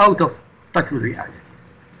completely out of touch with reality.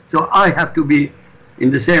 So I have to be in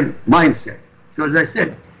the same mindset. So as I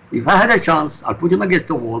said, if I had a chance, I'll put him against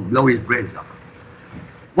the wall, blow his brains up.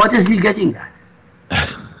 What is he getting at?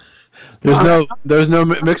 There's no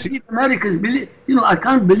mixing. Americans believe, I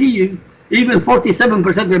can't believe even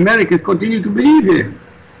 47% of Americans continue to believe him.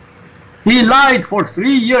 He lied for 3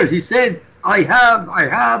 years. He said, I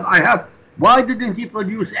have. Why didn't he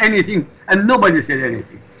produce anything? And nobody said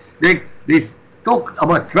anything. They talked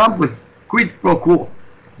about Trump with quid pro quo.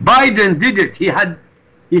 Biden did it. He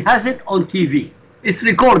has it on TV. It's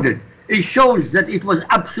recorded. It shows that it was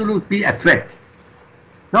absolutely a threat.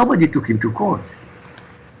 Nobody took him to court.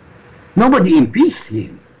 Nobody impeached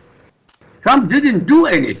him. Trump didn't do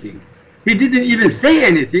anything. He didn't even say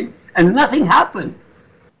anything, and nothing happened.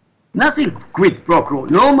 Nothing quid pro quo.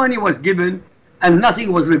 No money was given, and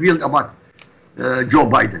nothing was revealed about Joe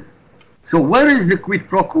Biden. So where is the quid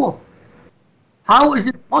pro quo? How is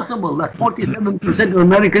it possible that 47% of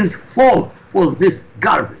Americans fall for this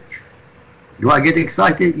garbage? Do I get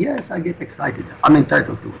excited? Yes, I get excited. I'm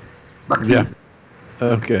entitled to it. But yeah.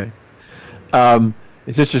 Okay.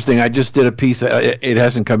 It's interesting. I just did a piece. It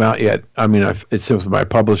hasn't come out yet. I mean, it's with my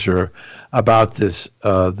publisher about this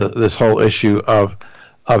this whole issue of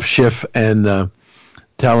Schiff and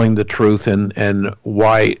telling the truth and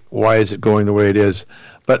why is it going the way it is.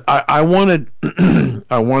 But I wanted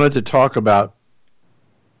I wanted to talk about,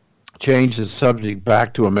 change the subject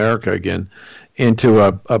back to America again, into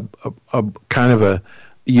a kind of a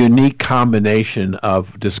unique combination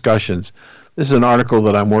of discussions. This is an article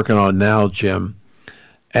that I'm working on now, Jim,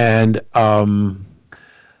 and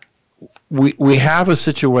we have a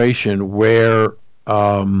situation where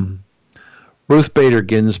Ruth Bader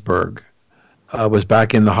Ginsburg was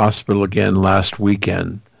back in the hospital again last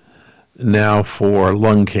weekend, now for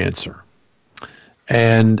lung cancer,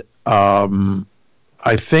 and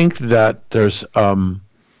I think that there's an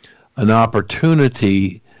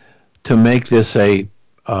opportunity to make this a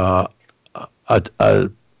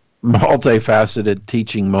multifaceted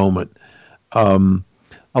teaching moment.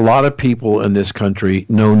 A lot of people in this country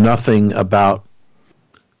know nothing about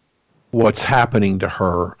what's happening to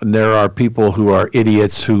her, and there are people who are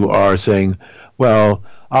idiots who are saying, well,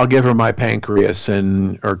 I'll give her my pancreas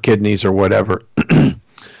or kidneys or whatever.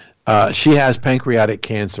 She has pancreatic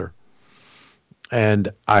cancer.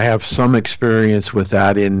 And I have some experience with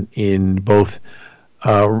that in both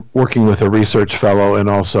working with a research fellow and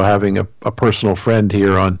also having a personal friend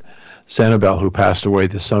here on Sanibel who passed away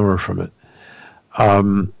this summer from it.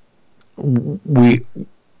 We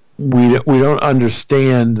don't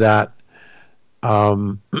understand that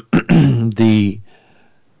the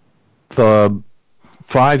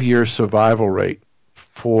 5-year survival rate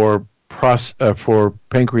for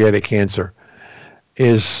pancreatic cancer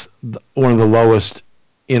is one of the lowest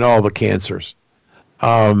in all the cancers.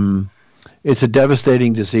 It's a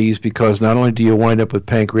devastating disease because not only do you wind up with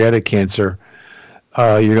pancreatic cancer,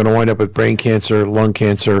 you're going to wind up with brain cancer, lung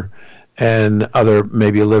cancer, and other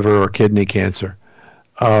maybe liver or kidney cancer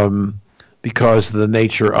because of the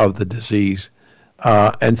nature of the disease.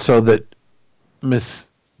 And so that Ms.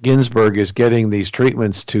 Ginsburg is getting these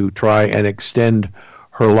treatments to try and extend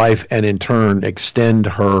her life and in turn extend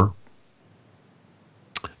her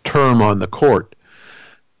term on the court,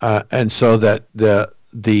 and so that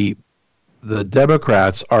the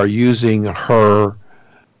Democrats are using her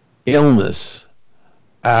illness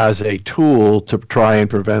as a tool to try and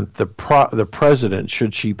prevent the president,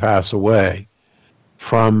 should she pass away,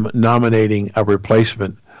 from nominating a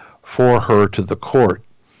replacement for her to the court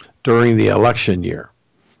during the election year.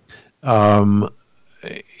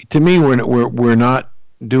 To me, we're not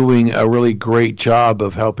doing a really great job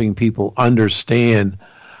of helping people understand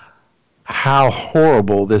how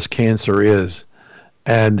horrible this cancer is,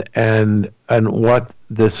 and what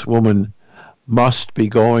this woman must be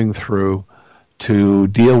going through to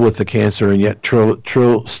deal with the cancer, and yet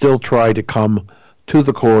still try to come to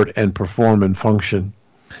the court and perform and function.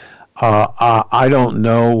 I don't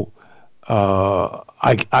know.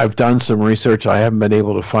 I've done some research. I haven't been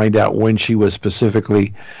able to find out when she was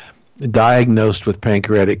specifically diagnosed with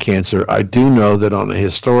pancreatic cancer. I do know that on a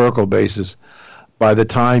historical basis, by the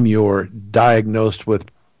time you're diagnosed with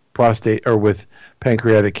prostate or with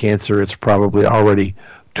pancreatic cancer, it's probably already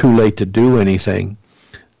too late to do anything.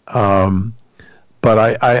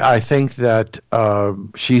 But I think that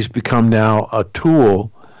she's become now a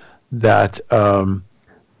tool that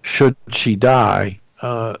should she die,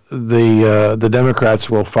 the Democrats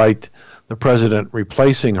will fight the president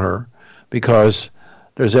replacing her, because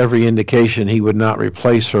there's every indication he would not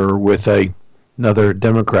replace her with another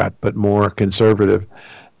Democrat, but more conservative.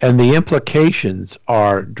 And the implications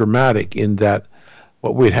are dramatic in that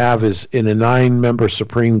what we'd have is, in a 9-member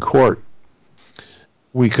Supreme Court,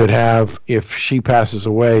 we could have, if she passes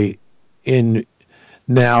away in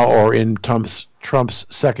now or in Trump's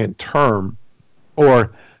second term,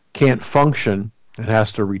 or can't function and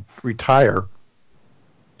has to retire,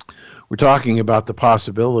 we're talking about the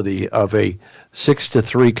possibility of a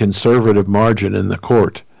 6-3 conservative margin in the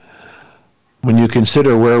court. When you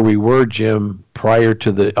consider where we were, Jim, prior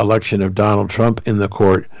to the election of Donald Trump in the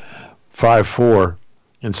court, 5-4,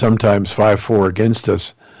 and sometimes 5-4 against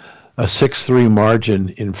us, a 6-3 margin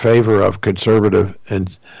in favor of conservative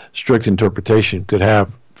and strict interpretation could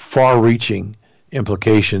have far-reaching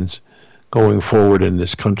implications going forward in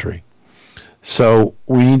this country. So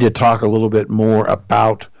we need to talk a little bit more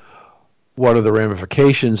about what are the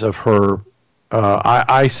ramifications of her.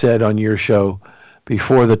 I said on your show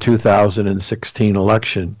before the 2016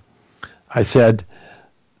 election, I said,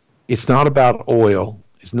 it's not about oil,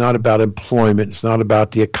 it's not about employment, it's not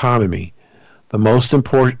about the economy. The most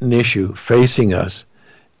important issue facing us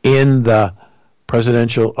in the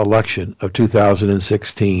presidential election of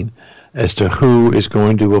 2016 as to who is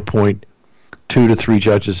going to appoint 2 to 3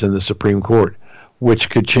 judges in the Supreme Court, which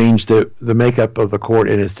could change the makeup of the court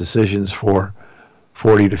and its decisions for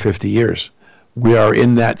 40 to 50 years. We are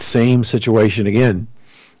in that same situation again,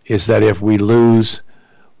 is that if we lose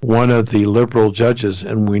one of the liberal judges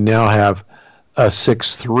and we now have a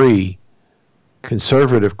 6-3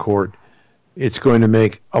 conservative court, it's going to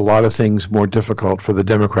make a lot of things more difficult for the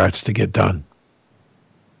Democrats to get done.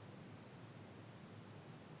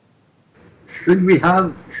 Should you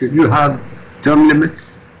have term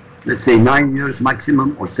limits, let's say 9 years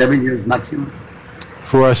maximum or 7 years maximum?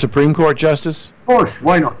 For a Supreme Court justice? Of course,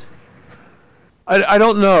 why not? I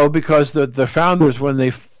don't know, because the founders, when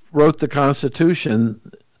they wrote the Constitution,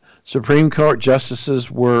 Supreme Court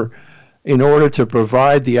justices were, in order to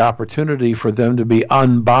provide the opportunity for them to be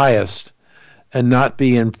unbiased and not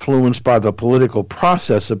be influenced by the political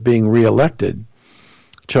process of being reelected,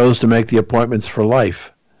 chose to make the appointments for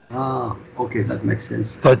life. Ah, okay, that makes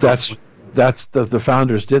sense. That's the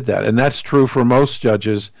founders did that, and that's true for most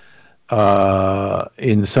judges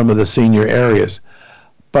in some of the senior areas.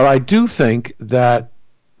 But I do think that,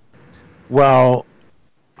 while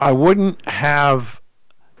I wouldn't have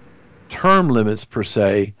term limits per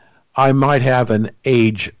se, I might have an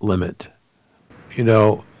age limit,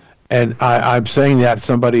 and I'm saying that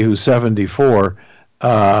somebody who's 74,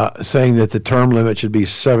 saying that the term limit should be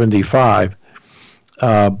 75.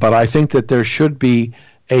 But I think that there should be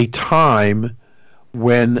a time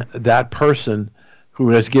when that person who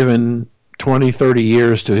has given 20, 30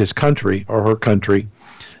 years to his country or her country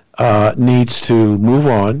needs to move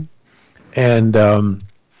on, and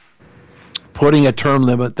putting a term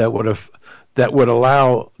limit that would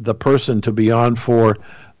allow the person to be on for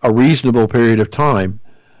a reasonable period of time,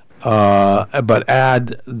 but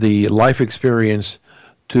add the life experience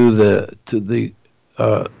to the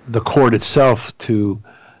court itself to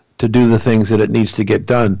do the things that it needs to get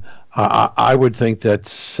done. I would think that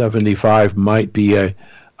 75 might be a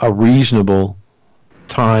reasonable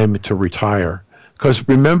time to retire. Because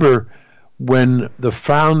remember, when the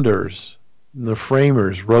founders, the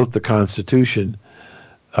framers, wrote the Constitution,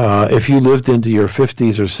 if you lived into your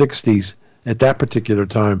 50s or 60s at that particular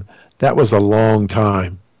time, that was a long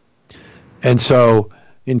time. And so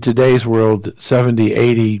in today's world, 70,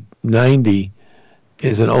 80, 90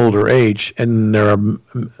 is an older age, and there are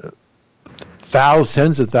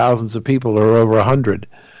tens of thousands of people who are over 100.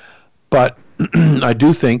 But I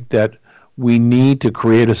do think that we need to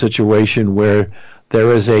create a situation where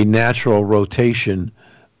there is a natural rotation,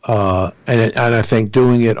 and I think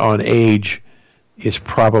doing it on age is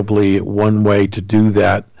probably one way to do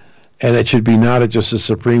that. And it should be not just the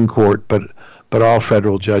Supreme Court, but all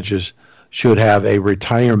federal judges should have a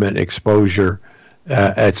retirement exposure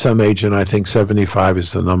at some age, and I think 75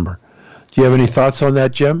 is the number. Do you have any thoughts on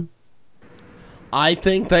that, Jim? I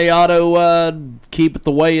think they ought to keep it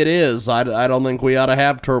the way it is. I don't think we ought to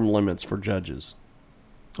have term limits for judges.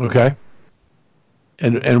 Okay.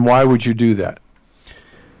 And why would you do that?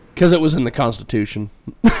 Because it was in the Constitution.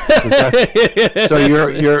 So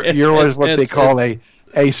you're what they call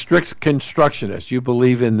a strict constructionist. You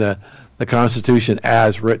believe in the Constitution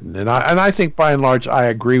as written, and I think by and large I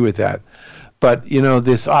agree with that. But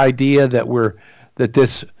this idea that we're that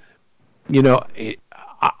this, you know,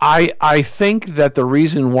 I think that the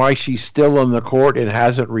reason why she's still on the court and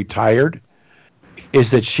hasn't retired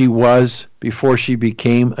is that she was, before she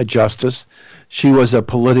became a justice, she was a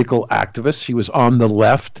political activist. She was on the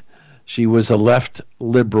left. She was a left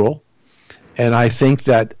liberal. And I think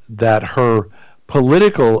that her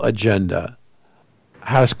political agenda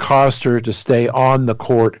has caused her to stay on the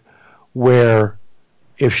court, where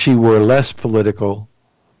if she were less political,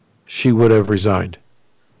 she would have resigned.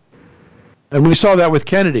 And we saw that with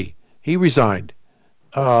Kennedy. He resigned.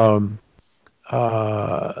 I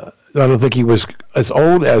don't think he was as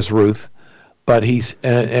old as Ruth, but he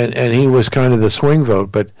was kind of the swing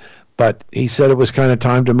vote. But he said it was kind of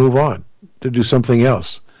time to move on, to do something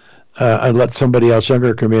else, and let somebody else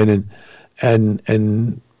younger come in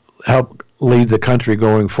and help lead the country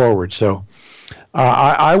going forward. So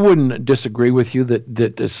I wouldn't disagree with you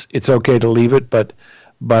that it's okay to leave it, but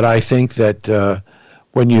I think that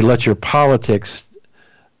when you let your politics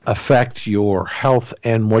affect your health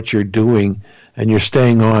and what you're doing, and you're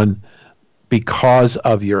staying on because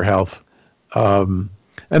of your health, and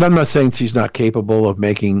I'm not saying she's not capable of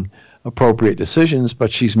making appropriate decisions,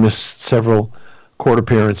 but she's missed several court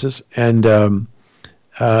appearances, and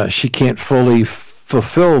she can't fully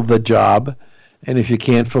fulfill the job. And if you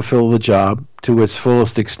can't fulfill the job to its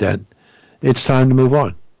fullest extent, it's time to move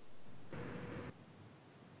on.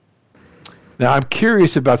 Now, I'm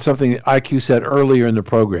curious about something that IQ said earlier in the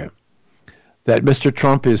program, that Mr.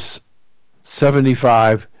 Trump is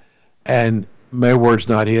 75 and, my words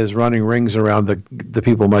not his, running rings around the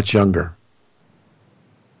people much younger.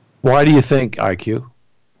 Why do you think, IQ?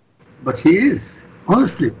 But he is,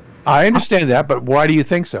 honestly. I understand that, but why do you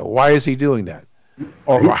think so? Why is he doing that?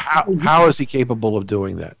 Or how is he capable of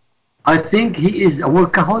doing that? I think he is a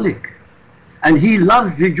workaholic, and he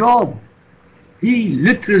loves the job. He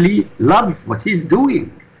literally loves what he's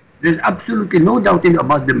doing. There's absolutely no doubt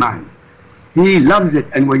about the man. He loves it,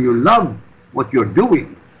 and when you love what you're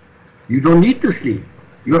doing, you don't need to sleep.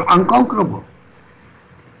 You're unconquerable.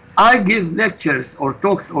 I give lectures or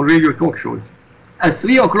talks or radio talk shows at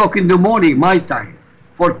 3 o'clock in the morning, my time,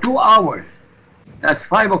 for 2 hours. That's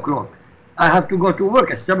 5 o'clock. I have to go to work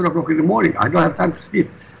at 7 o'clock in the morning. I don't have time to sleep.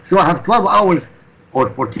 So I have 12 hours or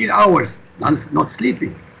 14 hours not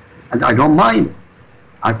sleeping. And I don't mind.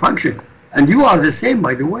 I function. And you are the same,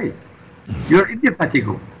 by the way. You're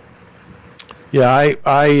indefatigable. Yeah,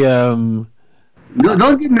 No,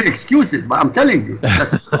 don't give me excuses, but I'm telling you.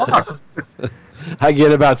 That's hard. I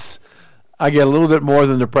get a little bit more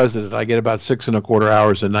than the president. I get about 6.25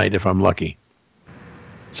 hours a night if I'm lucky.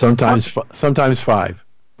 Sometimes 5.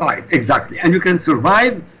 Right, exactly. And you can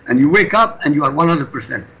survive, and you wake up, and you are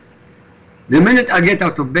 100%. The minute I get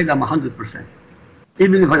out of bed, I'm 100%.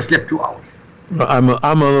 Even if I slept 2 hours. I'm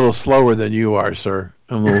a little slower than you are, sir.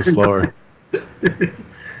 I'm a little slower.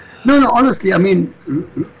 No, honestly, I mean,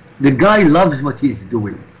 the guy loves what he's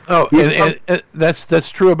doing. Oh, and that's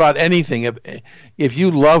true about anything. If you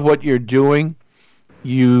love what you're doing,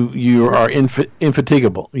 you are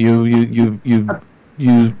infatigable. He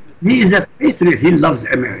is a patriot. He loves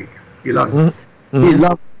America. He loves Mm-hmm. He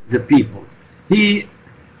loves the people.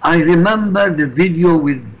 I remember the video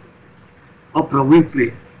with Oprah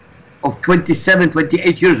Winfrey of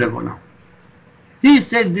 28 years ago now. He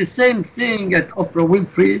said the same thing at Oprah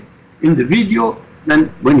Winfrey in the video than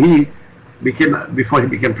when before he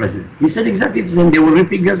became president. He said exactly the same. They were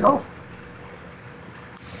ripping us off.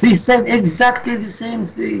 He said exactly the same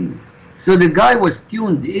thing. So the guy was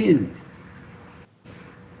tuned in.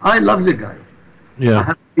 I love the guy. Yeah. I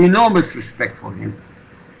have enormous respect for him.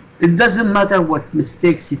 It doesn't matter what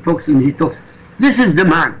mistakes he talks when he talks. This is the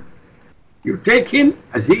man. You take him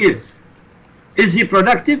as he is. Is he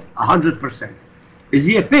productive? 100%. Is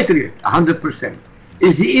he a patriot? 100%.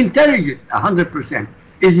 Is he intelligent? 100%.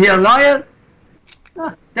 Is he a liar?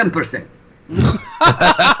 10%.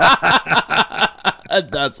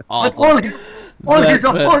 That's awesome. All That's his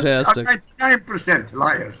opponents are fantastic. 99%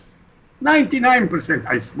 liars. 99%,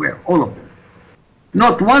 I swear, all of them.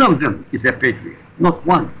 Not one of them is a patriot. Not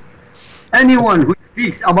one. Anyone who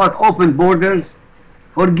speaks about open borders,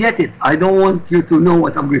 forget it. I don't want you to know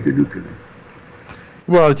what I'm going to do to them.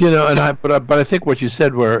 Well, but I think what you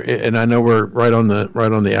said and I know we're right on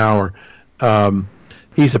the hour.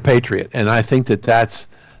 He's a patriot, and I think that's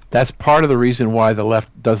part of the reason why the left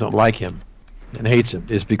doesn't like him and hates him,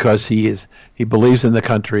 is because he believes in the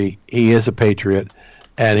country. He is a patriot,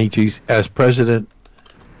 and he's as president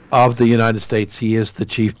of the United States, he is the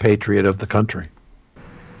chief patriot of the country.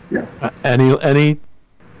 Yeah.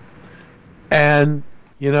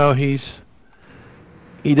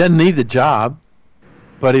 He doesn't need the job.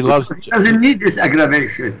 But he loves. He doesn't need this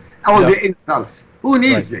aggravation. All the insults. Who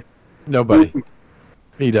needs it? Nobody.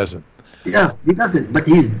 He doesn't. Yeah, he doesn't. But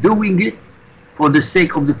he's doing it for the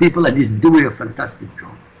sake of the people, and he's doing a fantastic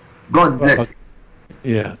job. God bless him.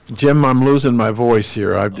 Yeah, Jim, I'm losing my voice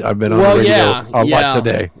here. I've been on the radio a lot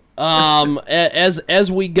today.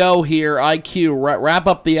 As we go here, IQ, wrap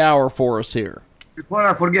up the hour for us here. Before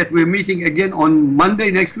I forget, we're meeting again on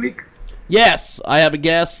Monday next week. Yes, I have a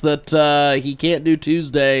guest that he can't do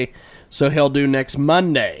Tuesday, so he'll do next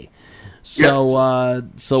Monday. So, are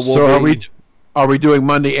we doing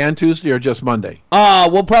Monday and Tuesday or just Monday?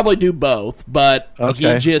 We'll probably do both, but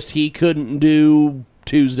okay. he couldn't do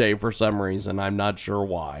Tuesday for some reason. I'm not sure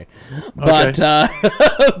why. But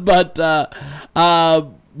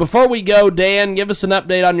before we go, Dan, give us an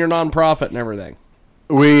update on your nonprofit and everything.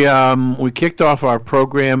 We kicked off our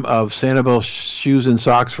program of Sanibel shoes and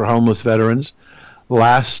socks for homeless veterans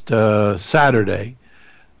last Saturday,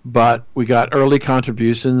 but we got early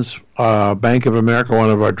contributions. Bank of America, one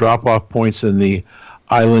of our drop-off points in the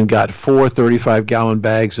island, got 4 35-gallon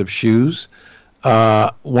bags of shoes.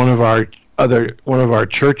 One of our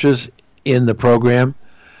churches in the program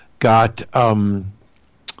got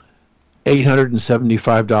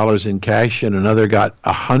 $875 in cash, and another got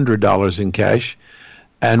 $100 in cash.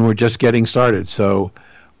 And we're just getting started. So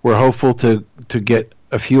we're hopeful to get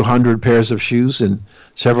a few hundred pairs of shoes and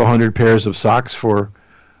several hundred pairs of socks for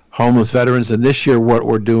homeless veterans. And this year what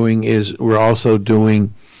we're doing is we're also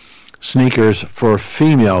doing sneakers for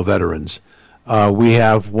female veterans. We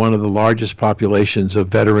have one of the largest populations of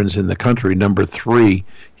veterans in the country, number 3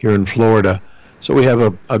 here in Florida. So we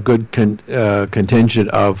have a good contingent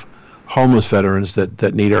of homeless veterans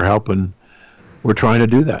that need our help, and we're trying to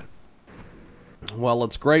do that. Well,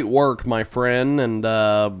 it's great work, my friend, and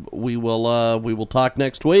we will talk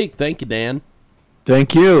next week. Thank you, Dan.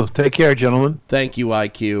 Thank you. Take care, gentlemen. Thank you,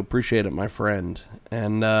 IQ. Appreciate it, my friend.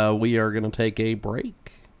 And we are going to take a break.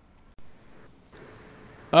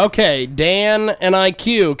 Okay, Dan and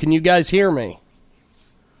IQ, can you guys hear me?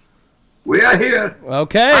 We are here.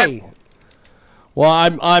 Okay.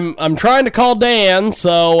 Well, I'm trying to call Dan,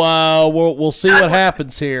 so we'll see what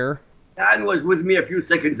happens here. Dan was with me a few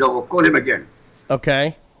seconds ago. Call him again.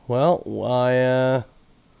 Okay. Well,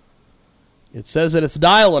 it says that it's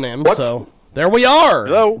dialing him, so there we are.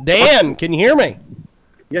 Hello? Dan, can you hear me?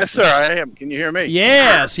 Yes, sir, I am. Can you hear me?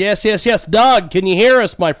 Yes. Doug, can you hear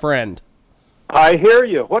us, my friend? I hear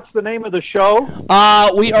you. What's the name of the show?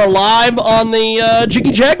 We are live on the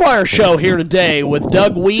Jiggy Jaguar show here today with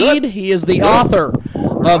Doug Weed. He is the author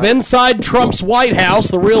of Inside Trump's White House,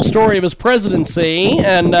 the real story of his presidency.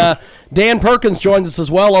 And Dan Perkins joins us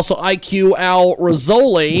as well, also IQ Al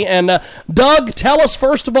Rizzoli. And Doug, tell us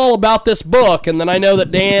first of all about this book, and then I know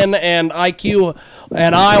that Dan and IQ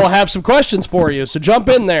and I will have some questions for you. So jump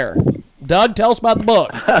in there. Doug, tell us about the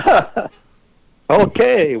book.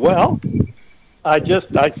 Okay, well, I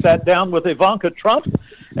sat down with Ivanka Trump,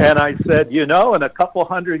 and I said, in a couple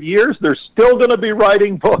hundred years, they're still going to be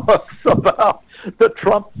writing books about the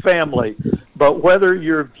Trump family. But whether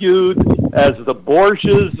you're viewed as the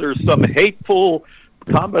Borgias or some hateful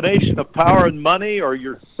combination of power and money, or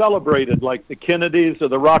you're celebrated like the Kennedys or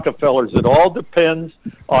the Rockefellers, it all depends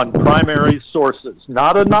on primary sources,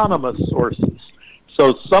 not anonymous sources.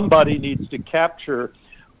 So somebody needs to capture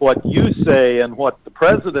what you say and what the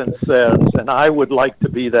president says, and I would like to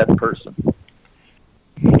be that person.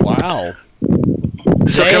 Wow.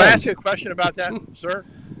 So can I ask you a question about that, sir?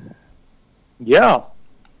 Yeah.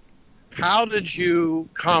 How did you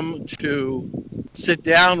come to sit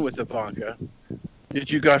down with Ivanka?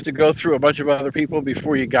 Did you have to go through a bunch of other people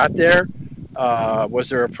before you got there? Was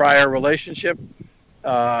there a prior relationship?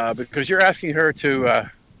 Because you're asking her to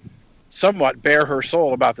somewhat bare her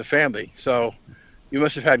soul about the family. So she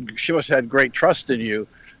must have had great trust in you.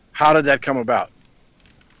 How did that come about?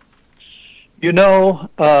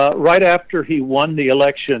 Right after he won the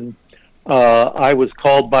election, I was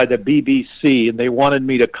called by the BBC, and they wanted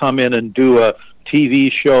me to come in and do a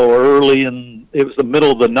TV show early, and it was the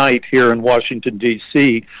middle of the night here in Washington,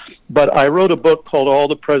 D.C. But I wrote a book called All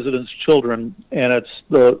the President's Children, and it's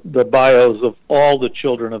the bios of all the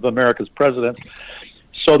children of America's presidents.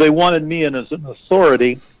 So they wanted me in as an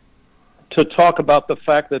authority to talk about the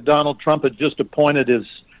fact that Donald Trump had just appointed his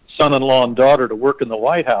son-in-law and daughter to work in the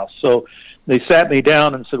White House. So they sat me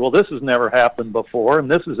down and said, well, this has never happened before, and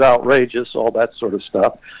this is outrageous, all that sort of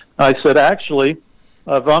stuff. I said, actually,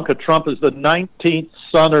 Ivanka Trump is the 19th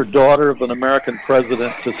son or daughter of an American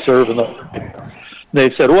president to serve in the White House.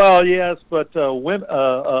 They said, well, yes, but a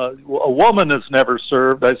woman has never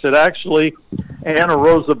served. I said, actually, Anna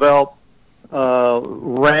Roosevelt,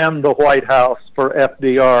 ran the White House for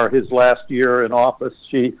FDR his last year in office.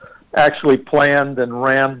 She actually planned and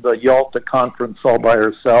ran the Yalta conference all by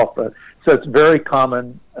herself. So it's very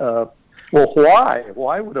common. Well, why?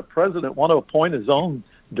 Why would a president want to appoint his own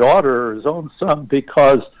daughter or his own son?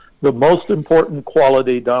 Because the most important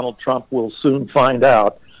quality Donald Trump will soon find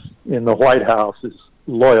out in the White House is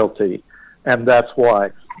loyalty, and that's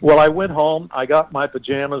why. Well, I went home, I got my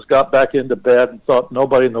pajamas, got back into bed, and thought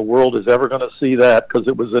nobody in the world is ever going to see that because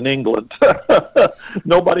it was in England.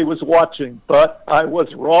 Nobody was watching, but I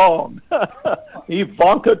was wrong.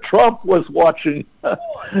 Ivanka Trump was watching.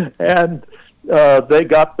 And they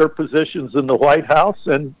got their positions in the White House,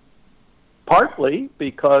 and partly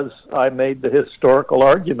because I made the historical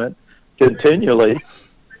argument continually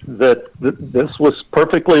that this was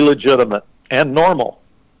perfectly legitimate and normal.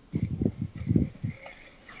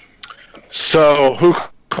 So who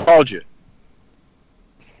called you?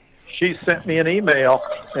 She sent me an email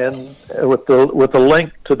and with a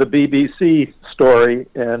link to the BBC story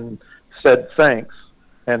and said thanks,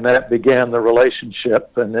 and that began the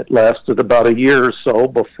relationship, and it lasted about a year or so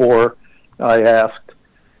before I asked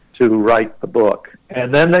to write the book.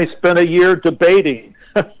 And then they spent a year debating.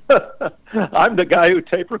 I'm the guy who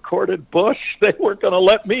tape recorded Bush. They weren't going to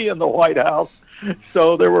let me in the White House.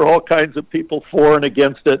 So there were all kinds of people for and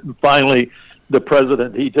against it, and finally, the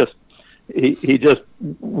president he just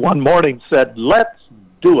one morning said, "Let's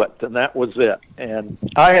do it," and that was it. And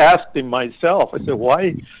I asked him myself. I said,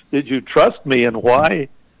 "Why did you trust me, and why?"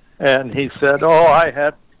 And he said, "Oh, I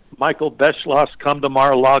had Michael Beschloss come to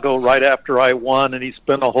Mar-a-Lago right after I won, and he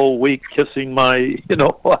spent a whole week kissing my, you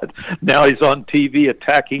know what, now he's on TV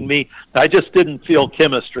attacking me. I just didn't feel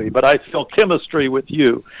chemistry, but I feel chemistry with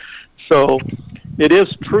you." So it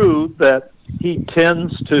is true that he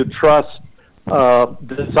tends to trust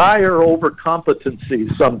desire over competency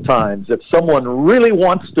sometimes. If someone really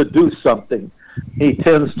wants to do something, he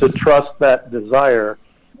tends to trust that desire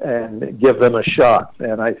and give them a shot.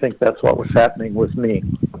 And I think that's what was happening with me.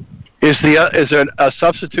 Is there a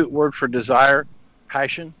substitute word for desire?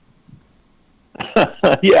 Passion?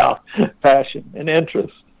 Yeah, passion and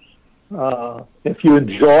interest. If you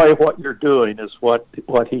enjoy what you're doing is what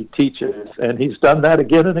he teaches, and he's done that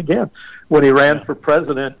again and again. When he ran for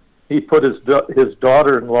president, he put his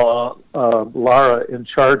daughter-in-law, Lara, in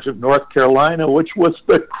charge of North Carolina, which was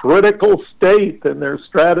the critical state in their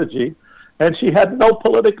strategy, and she had no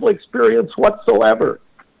political experience whatsoever,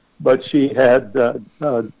 but she had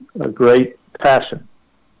a great passion.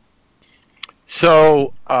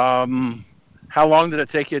 So, how long did it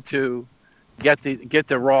take you to get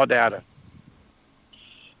the raw data?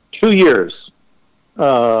 2 years.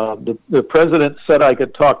 The president said I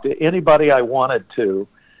could talk to anybody I wanted to,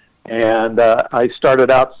 and I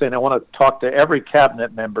started out saying I want to talk to every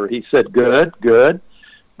cabinet member. He said, good,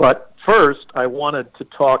 but first I wanted to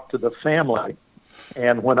talk to the family.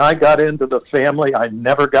 And when I got into the family, I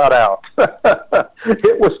never got out.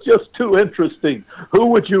 It was just too interesting. Who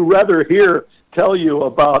would you rather hear tell you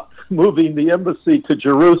about moving the embassy to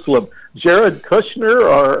Jerusalem? Jared Kushner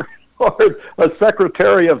or a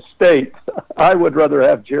Secretary of State? I would rather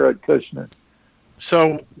have Jared Kushner.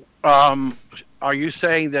 So, are you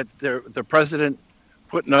saying that the president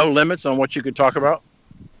put no limits on what you could talk about?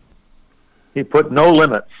 He put no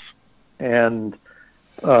limits, and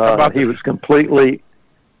he was completely.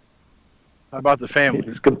 How about the family? He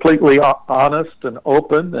was completely honest and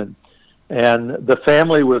open, and the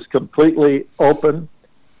family was completely open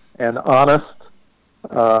and honest.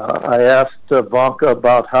 I asked Ivanka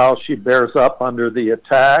about how she bears up under the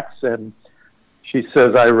attacks, and she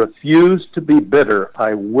says, "I refuse to be bitter.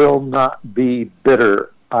 I will not be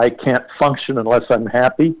bitter. I can't function unless I'm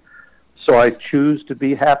happy, so I choose to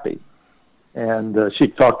be happy." And she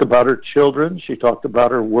talked about her children. She talked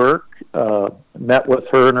about her work, met with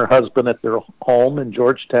her and her husband at their home in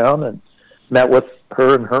Georgetown, and met with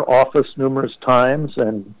her in her office numerous times,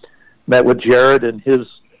 and met with Jared in his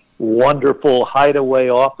wonderful hideaway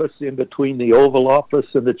office in between the Oval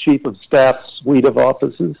Office and the Chief of Staff suite of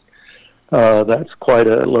offices. That's quite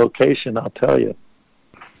a location, I'll tell you.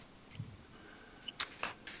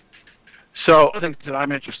 So, one of the things that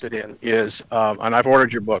I'm interested in is, and I've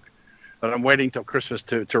ordered your book, but I'm waiting till Christmas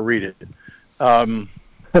to read it. One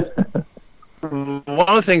of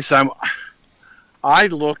the things I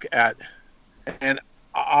look at, and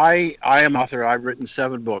I am an author. I've written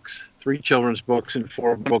 7 books, 3 children's books and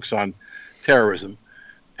 4 books on terrorism.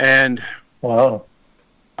 And wow.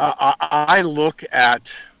 I look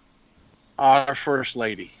at our First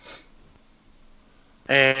Lady,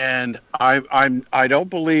 and I don't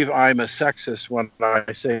believe I'm a sexist when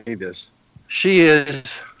I say this. She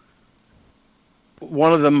is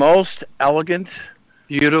one of the most elegant,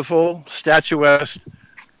 beautiful, statuesque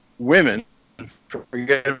women,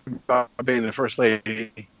 forget about being the first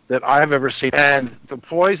lady, that I've ever seen. And the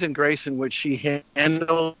poise and grace in which she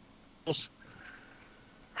handles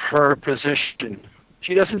her position.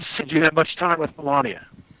 She doesn't seem to have much time with Melania.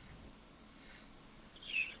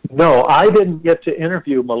 No, I didn't get to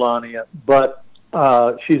interview Melania, but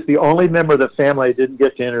she's the only member of the family I didn't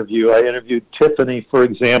get to interview. I interviewed Tiffany, for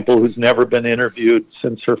example, who's never been interviewed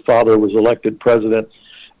since her father was elected president.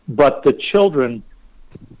 But the children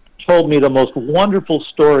told me the most wonderful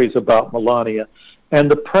stories about Melania. And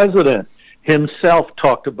the president himself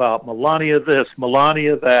talked about Melania this,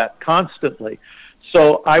 Melania that, constantly.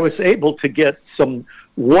 So I was able to get some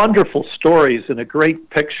wonderful stories and a great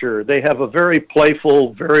picture. They have a very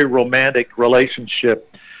playful, very romantic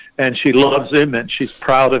relationship, and she loves him and she's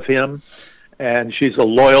proud of him, and she's a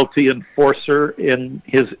loyalty enforcer in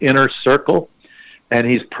his inner circle, and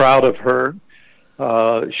he's proud of her.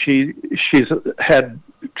 She's had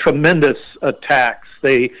tremendous attacks.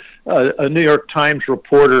 A New York Times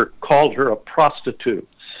reporter called her a prostitute,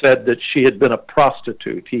 said that she had been a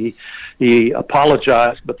prostitute. He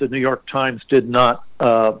apologized, but the New York Times did not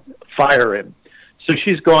fire him. So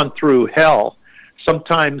she's gone through hell.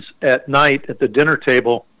 Sometimes at night at the dinner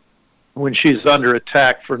table, when she's under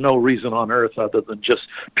attack for no reason on earth other than just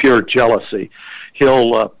pure jealousy,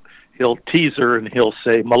 he'll tease her and he'll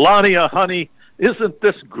say, "Melania, honey, isn't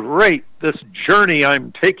this great, this journey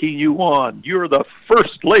I'm taking you on? You're the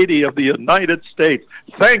first lady of the United States,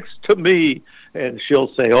 thanks to me." And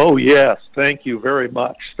she'll say, "Oh, yes, thank you very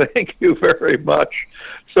much. Thank you very much."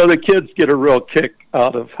 So the kids get a real kick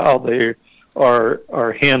out of how they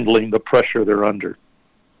are handling the pressure they're under.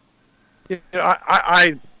 You know,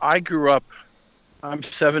 I grew up, I'm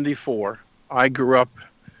 74. I grew up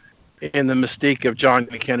in the mystique of John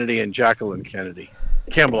Kennedy and Jacqueline Kennedy,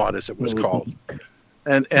 Camelot as it was called.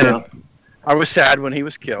 And Yeah. I was sad when he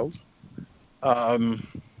was killed.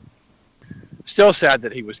 Still sad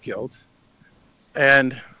that he was killed.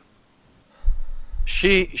 And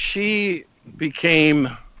she became,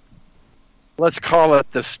 let's call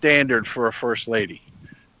it, the standard for a first lady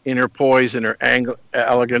in her poise and her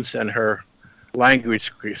elegance and her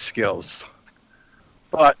language skills.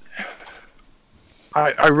 But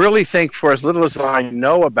I really think, for as little as I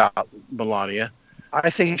know about Melania, I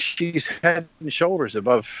think she's head and shoulders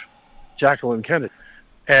above Jacqueline Kennedy.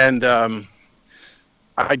 And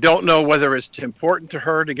I don't know whether it's important to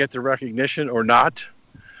her to get the recognition or not,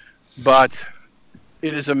 but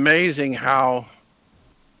it is amazing how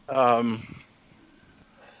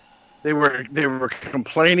they were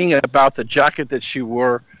complaining about the jacket that she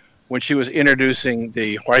wore when she was introducing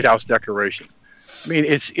the White House decorations. I mean,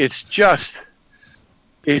 it's just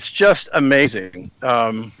amazing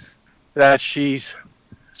that she's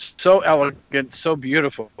so elegant, so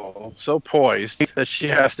beautiful, so poised, that she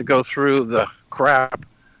has to go through the crap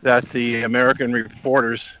that the American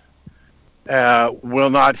reporters will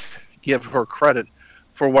not give her credit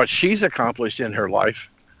for what she's accomplished in her life,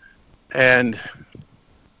 and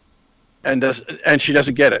she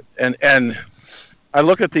doesn't get it. And I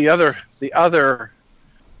look at the other.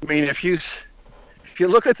 I mean, if you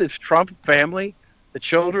look at the Trump family, the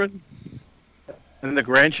children and the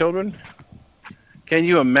grandchildren, can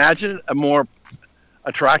you imagine a more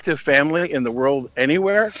attractive family in the world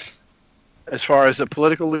anywhere as far as a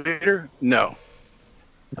political leader? No.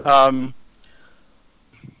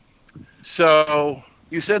 So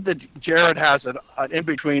you said that Jared has an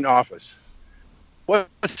in-between office.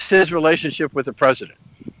 What's his relationship with the president?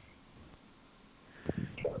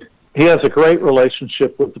 He has a great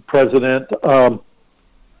relationship with the president.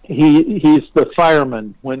 He's the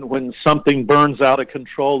fireman. When something burns out of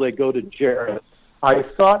control, they go to Jared. I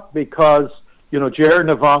thought because, Jared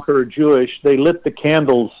and Ivanka are Jewish, they lit the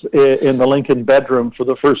candles in the Lincoln bedroom for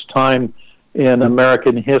the first time in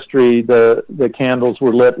American history. The candles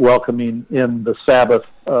were lit welcoming in the Sabbath,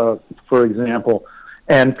 for example.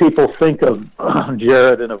 And people think of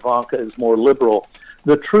Jared and Ivanka as more liberal.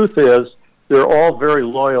 The truth is, they're all very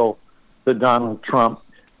loyal to Donald Trump.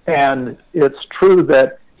 And it's true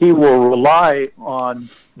that he will rely on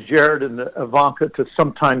Jared and Ivanka to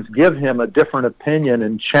sometimes give him a different opinion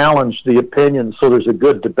and challenge the opinion so there's a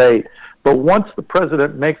good debate. But once the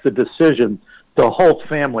president makes a decision, the whole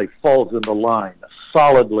family falls into line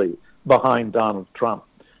solidly behind Donald Trump.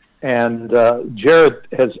 And Jared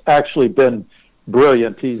has actually been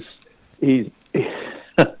brilliant. He is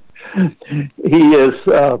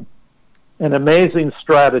an amazing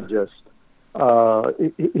strategist.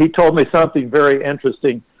 He told me something very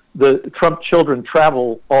interesting. The Trump children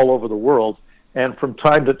travel all over the world, And from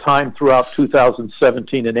time to time throughout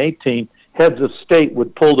 2017 and 18, heads of state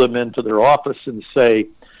would pull them into their office and say,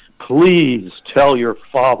 please tell your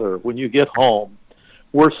father when you get home,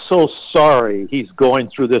 we're so sorry he's going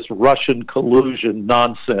through this Russian collusion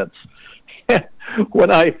nonsense.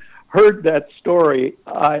 When I heard that story,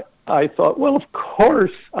 I thought, well, of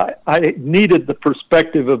course, I needed the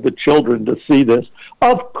perspective of the children to see this.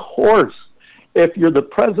 Of course, if you're the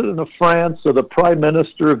president of France or the prime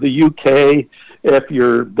minister of the UK, if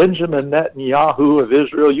you're Benjamin Netanyahu of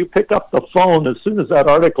Israel, you pick up the phone as soon as that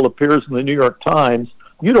article appears in the New York Times.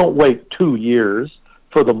 You don't wait 2 years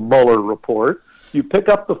for the Mueller report. You pick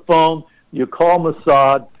up the phone, you call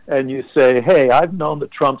Mossad, and you say, hey, I've known the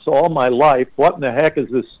Trumps all my life. What in the heck is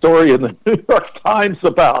this story in the New York Times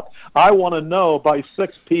about? I want to know by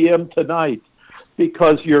 6 p.m. tonight,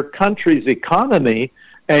 because your country's economy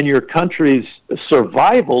and your country's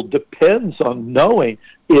survival depends on knowing,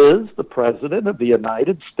 is the president of the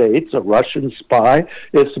United States a Russian spy?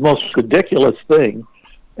 It's the most ridiculous thing.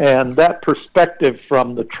 And that perspective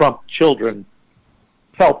from the Trump children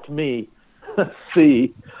helped me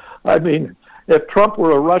see. I mean, if Trump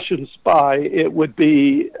were a Russian spy, it would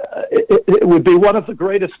be one of the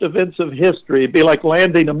greatest events of history. It'd be like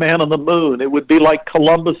landing a man on the moon. It would be like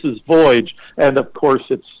Columbus's voyage, and of course,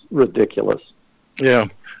 it's ridiculous. Yeah,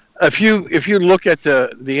 if you look at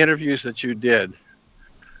the interviews that you did,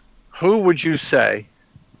 who would you say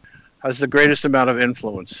has the greatest amount of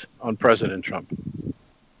influence on President Trump?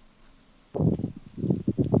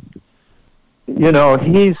 You know,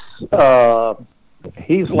 he's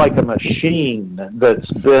like a machine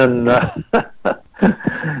that's been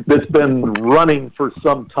running for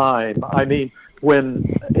some time. I mean, when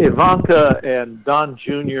Ivanka and Don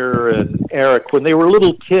Jr. and Eric, when they were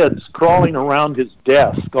little kids crawling around his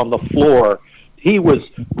desk on the floor, he was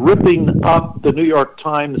ripping up the New York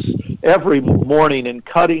Times every morning and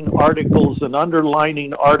cutting articles and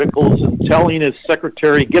underlining articles and telling his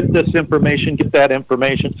secretary, get this information, get that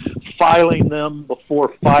information, filing them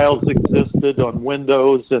before files existed on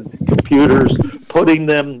Windows and computers, putting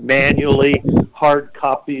them manually, hard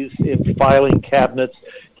copies in filing cabinets.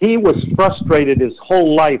 He was frustrated his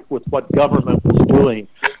whole life with what government was doing,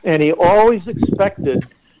 and he always expected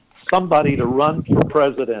somebody to run for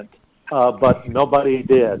president. But nobody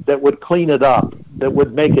did, that would clean it up, that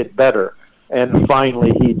would make it better. And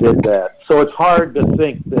finally he did that. So it's hard to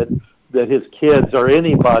think that his kids or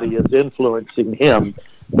anybody is influencing him.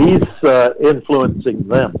 He's influencing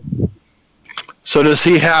them. So does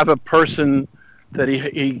he have a person that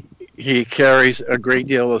he carries a great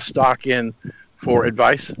deal of stock in for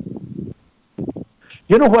advice?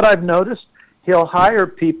 You know what I've noticed? He'll hire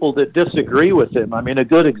people that disagree with him. I mean, a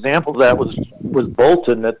good example of that was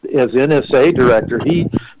Bolton as NSA director. He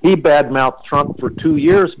badmouthed Trump for 2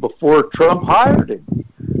 years before Trump hired him,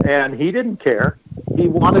 and he didn't care. He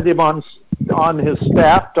wanted him on his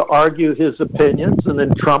staff to argue his opinions, and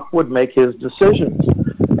then Trump would make his decisions.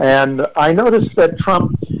 And I noticed that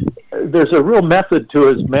Trump, there's a real method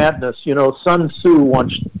to his madness. You know, Sun Tzu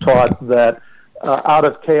once taught that out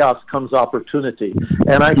of chaos comes opportunity.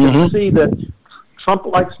 And I can see that Trump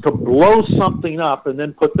likes to blow something up and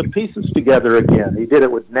then put the pieces together again. He did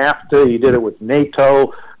it with NAFTA. He did it with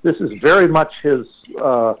NATO. This is very much his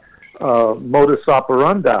modus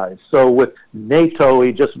operandi. So with NATO,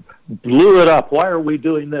 he just blew it up. Why are we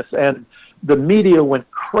doing this? And the media went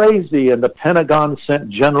crazy, and the Pentagon sent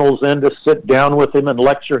generals in to sit down with him and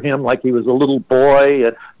lecture him like he was a little boy.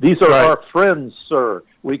 And these are our friends, sir.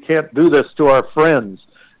 We can't do this to our friends.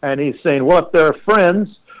 And he's saying, well, if they're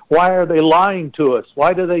friends, why are they lying to us?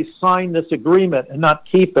 Why do they sign this agreement and not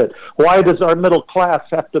keep it? Why does our middle class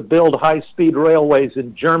have to build high-speed railways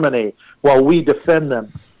in Germany while we defend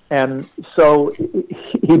them? And so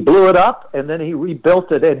he blew it up, and then he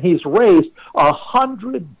rebuilt it, and he's raised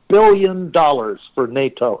 $100 billion for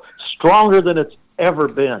NATO, stronger than it's ever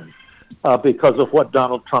been because of what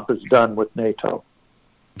Donald Trump has done with NATO.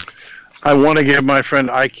 I want to give my friend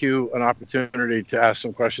IQ an opportunity to ask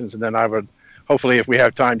some questions, and then I would, hopefully, if we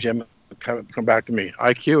have time, Jim, come back to me.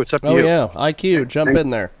 IQ, it's up to you. Oh, yeah. IQ, jump in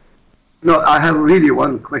there. No, I have really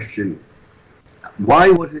one question. Why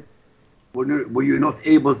was it, were you not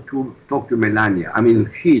able to talk to Melania? I mean,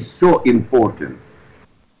 she's so important.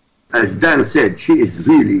 As Dan said, she is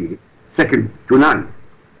really second to none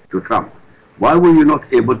to Trump. Why were you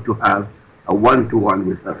not able to have a one-to-one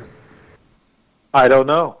with her? I don't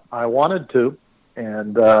know. I wanted to,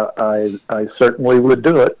 and I certainly would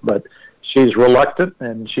do it, but she's reluctant,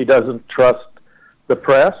 and she doesn't trust the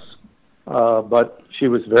press, but she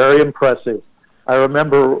was very impressive. I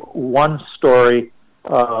remember one story,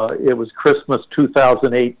 it was Christmas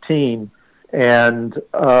 2018, and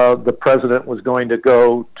the president was going to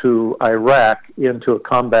go to Iraq into a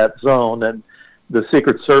combat zone, and the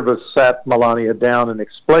Secret Service sat Melania down and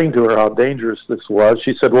explained to her how dangerous this was.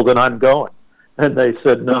 She said, well, then I'm going. And they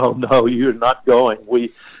said, no, you're not going.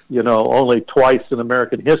 We, only twice in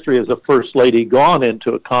American history has a first lady gone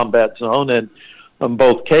into a combat zone, and in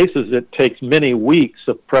both cases, it takes many weeks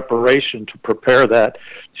of preparation to prepare that.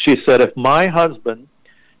 She said, if my husband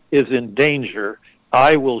is in danger,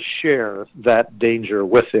 I will share that danger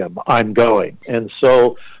with him. I'm going. And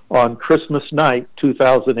so on Christmas night,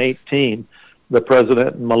 2018, the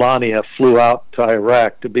President and Melania flew out to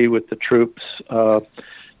Iraq to be with the troops.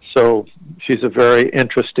 So she's a very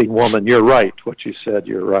interesting woman. You're right. What you said,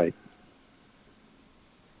 you're right.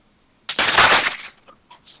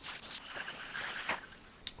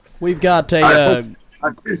 We've got I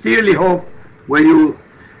sincerely hope when you,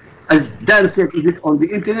 as Dan said, is it on the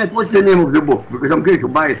internet? What's the name of the book? Because I'm going to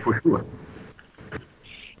buy it for sure.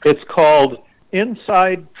 It's called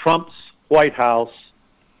Inside Trump's White House.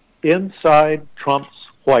 Inside Trump's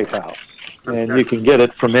White House. And you can get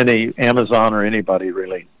it from any Amazon or anybody,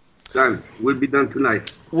 really. Done. Will be done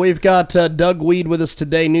tonight. We've got Doug Weed with us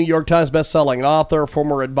today, New York Times bestselling author,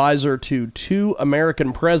 former advisor to 2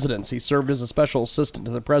 American presidents. He served as a special assistant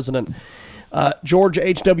to the president, George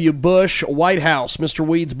H.W. Bush, White House. Mr.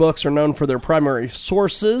 Weed's books are known for their primary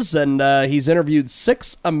sources, and he's interviewed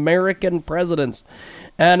 6 American presidents.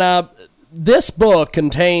 And this book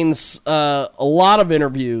contains a lot of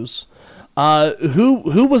interviews.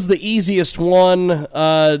 Who was the easiest one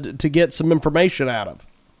to get some information out of?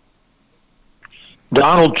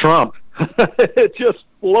 Donald Trump. It just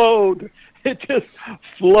flowed. It just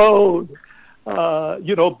flowed.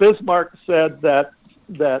 Bismarck said that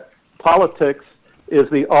politics is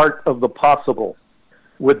the art of the possible.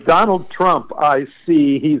 With Donald Trump, I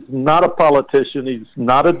see he's not a politician. He's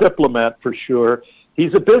not a diplomat for sure.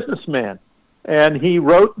 He's a businessman. And he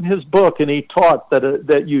wrote in his book, and he taught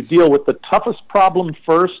that you deal with the toughest problem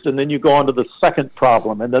first, and then you go on to the second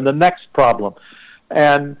problem, and then the next problem.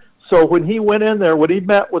 And so when he went in there, when he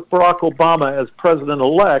met with Barack Obama as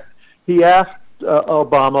president-elect, he asked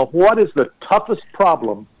Obama, what is the toughest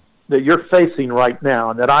problem that you're facing right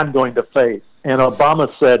now and that I'm going to face? And Obama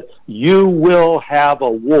said, you will have a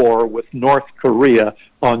war with North Korea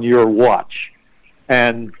on your watch.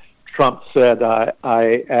 And Trump said,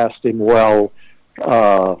 I asked him, well,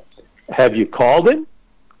 have you called him?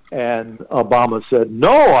 And Obama said,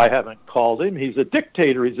 no, I haven't called him. He's a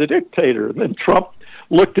dictator. And then Trump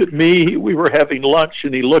looked at me. We were having lunch,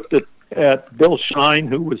 and he looked at Bill Shine,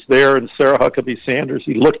 who was there, and Sarah Huckabee Sanders.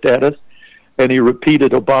 He looked at us, and he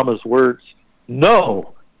repeated Obama's words,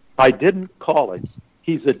 no, I didn't call him.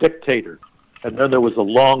 He's a dictator. And then there was a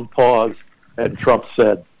long pause, and Trump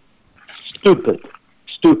said, stupid.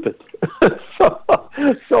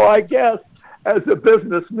 So I guess as a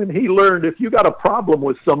businessman, he learned if you got a problem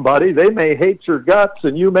with somebody, they may hate your guts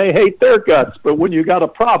and you may hate their guts. But when you got a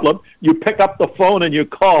problem, you pick up the phone and you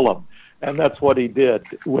call them. And that's what he did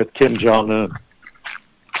with Kim Jong-un.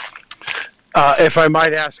 If I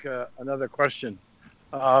might ask another question.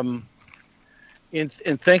 In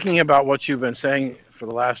thinking about what you've been saying for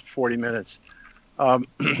the last 40 minutes,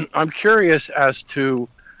 I'm curious as to,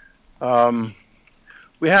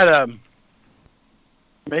 we had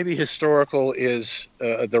maybe historical is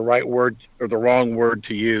the right word or the wrong word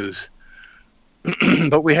to use,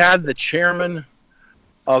 but we had the chairman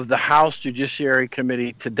of the House Judiciary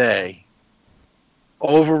Committee today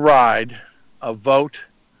override a vote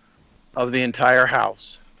of the entire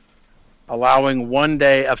House, allowing 1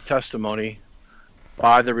 day of testimony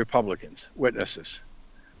by the Republicans, witnesses.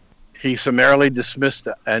 He summarily dismissed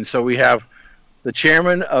it. And so we have the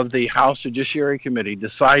chairman of the House Judiciary Committee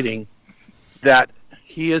deciding that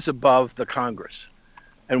he is above the Congress.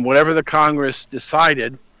 And whatever the Congress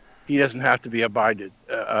decided, he doesn't have to be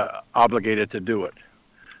obligated to do it.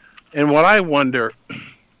 And what I wonder,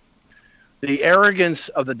 the arrogance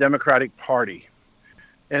of the Democratic Party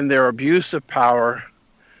and their abuse of power,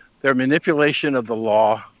 their manipulation of the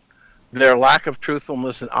law, their lack of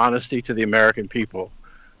truthfulness and honesty to the American people,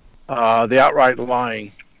 the outright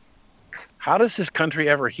lying. How does this country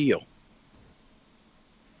ever heal?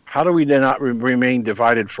 How do we not remain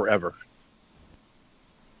divided forever?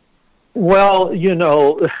 Well, in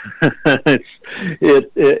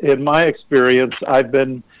my experience, I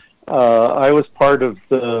was part of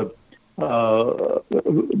the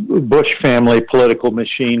Bush family political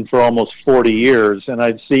machine for almost 40 years, and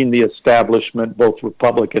I'd seen the establishment, both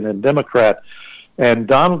Republican and Democrat, and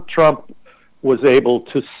Donald Trump was able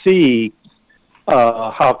to see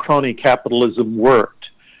how crony capitalism worked.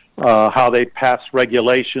 how they pass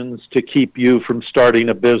regulations to keep you from starting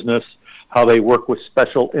a business, how they work with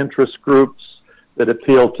special interest groups that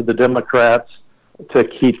appeal to the Democrats to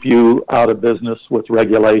keep you out of business with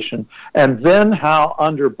regulation. And then how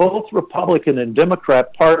under both Republican and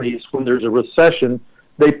Democrat parties, when there's a recession,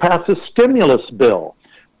 they pass a stimulus bill.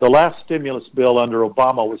 The last stimulus bill under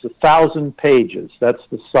Obama was 1,000 pages. That's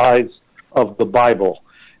the size of the Bible.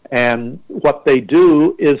 And what they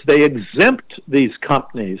do is they exempt these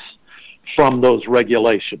companies from those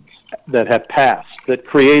regulations that have passed, that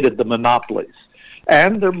created the monopolies.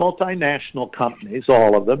 And they're multinational companies,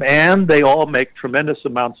 all of them, and they all make tremendous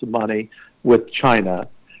amounts of money with China.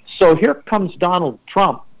 So here comes Donald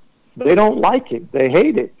Trump. They don't like him. They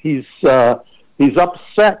hate him. He's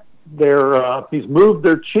upset. He's moved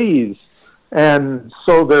their cheese, and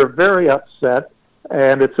so they're very upset.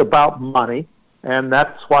 And it's about money, and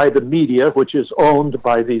that's why the media, which is owned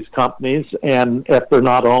by these companies, and if they're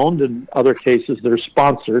not owned, in other cases they're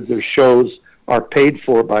sponsored. Their shows are paid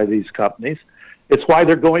for by these companies. It's why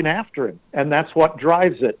they're going after him, and that's what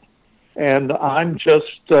drives it. And I'm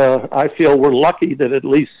just, I feel we're lucky that at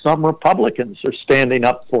least some Republicans are standing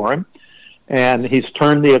up for him. And he's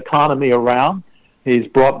turned the economy around. He's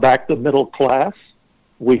brought back the middle class.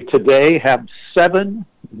 We today have 7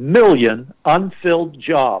 million unfilled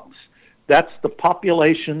jobs. That's the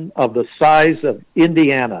population of the size of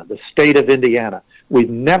Indiana, the state of Indiana. We've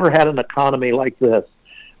never had an economy like this.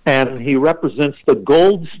 And he represents the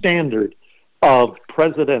gold standard of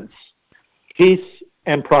presidents, peace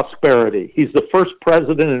and prosperity. He's the first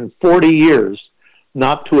president in 40 years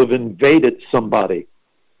not to have invaded somebody.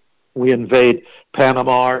 We invade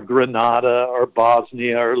Panama or Grenada or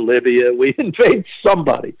Bosnia or Libya. We invade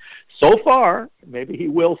somebody. So far, maybe he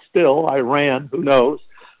will still, Iran, who knows,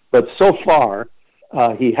 but so far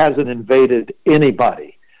he hasn't invaded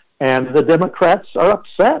anybody. And the Democrats are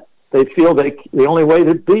upset. They feel the only way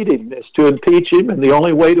to beat him is to impeach him, and the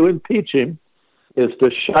only way to impeach him is to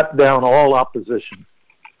shut down all opposition.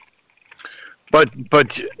 But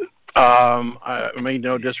I mean,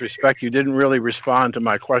 no disrespect, you didn't really respond to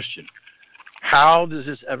my question. How does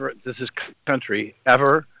this country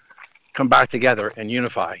ever come back together and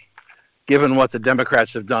unify, given what the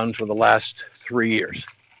Democrats have done for the last 3 years?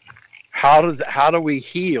 How do we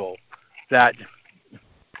heal that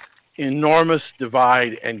enormous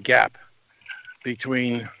divide and gap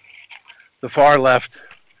between the far left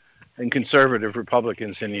and conservative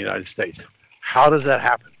Republicans in the United States? How does that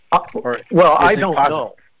happen? Well, I don't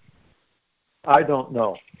know. I don't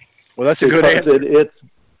know. Well, that's a good answer.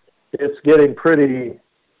 It's getting pretty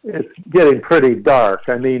dark.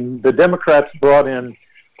 I mean, the Democrats brought in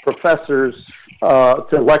professors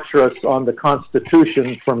to lecture us on the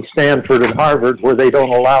Constitution from Stanford and Harvard, where they don't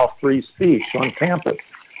allow free speech on campus.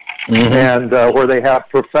 Mm-hmm. And where they have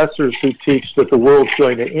professors who teach that the world's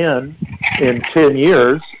going to end in 10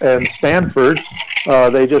 years. And Stanford,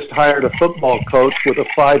 they just hired a football coach with a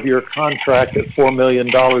 5-year contract at $4 million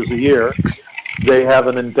a year. They have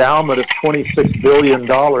an endowment of $26 billion,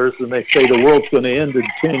 and they say the world's going to end in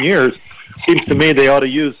 10 years. Seems to me they ought to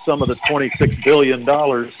use some of the $26 billion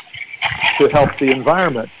to help the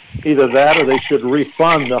environment. Either that or they should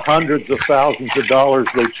refund the hundreds of thousands of dollars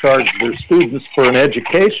they charge their students for an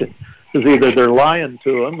education, because either they're lying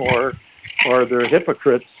to them or they're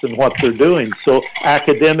hypocrites in what they're doing. So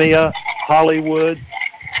academia, Hollywood,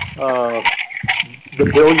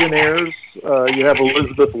 the billionaires, you have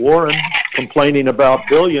Elizabeth Warren complaining about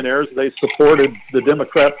billionaires. They supported the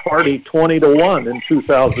Democrat Party 20-1 in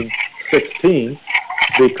 2016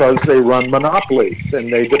 because they run monopolies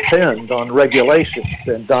and they depend on regulations.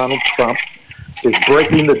 And Donald Trump is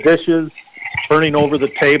breaking the dishes, turning over the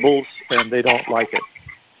tables, and they don't like it.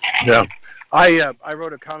 Yeah. I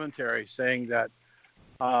wrote a commentary saying that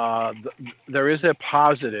there is a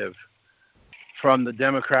positive from the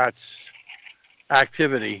Democrats'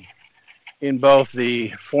 activity in both the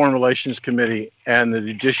Foreign Relations Committee and the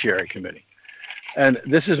Judiciary Committee. And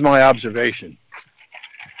this is my observation.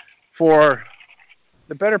 For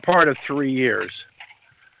the better part of 3 years,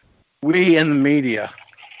 we in the media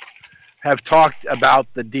have talked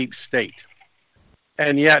about the deep state.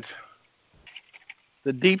 And yet,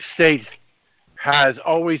 the deep state has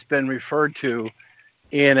always been referred to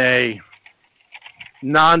in a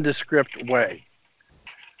nondescript way.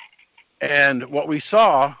 And what we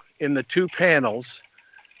saw in the 2 panels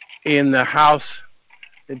in the House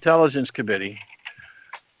Intelligence Committee,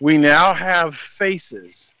 we now have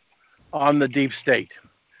faces on the deep state.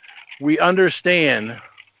 We understand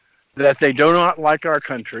that they do not like our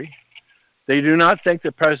country. They do not think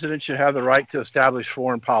the president should have the right to establish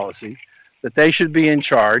foreign policy, that they should be in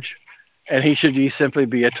charge, and he should simply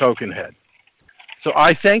be a token head. So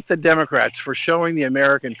I thank the Democrats for showing the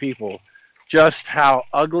American people just how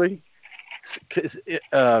ugly,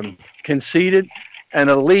 conceited, and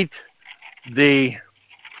elite the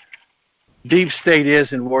deep state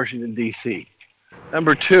is in Washington, D.C.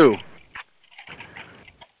 Number two,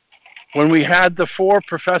 when we had the 4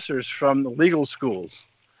 professors from the legal schools,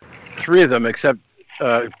 3 of them except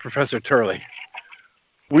Professor Turley,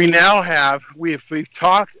 we've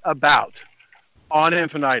talked about ad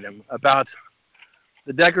infinitum about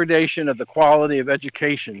the degradation of the quality of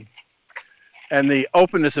education and the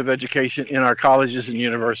openness of education in our colleges and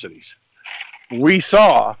universities. We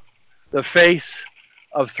saw the face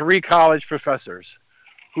of 3 college professors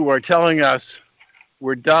who are telling us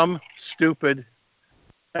we're dumb, stupid,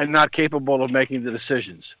 and not capable of making the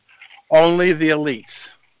decisions. Only the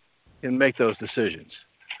elites can make those decisions.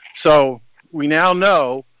 So we now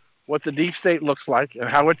know what the deep state looks like and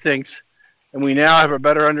how it thinks, and we now have a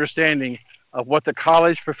better understanding of what the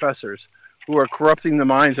college professors who are corrupting the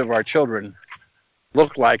minds of our children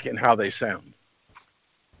look like and how they sound.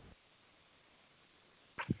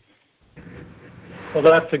 Well,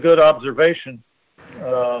 that's a good observation.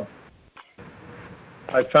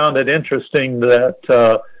 I found it interesting that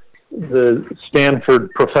the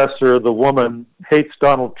Stanford professor, the woman, hates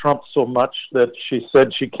Donald Trump so much that she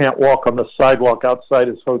said she can't walk on the sidewalk outside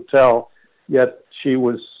his hotel, yet she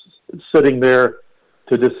was sitting there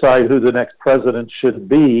to decide who the next president should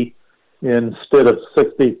be instead of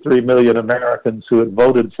 63 million Americans who had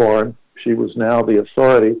voted for him. She was now the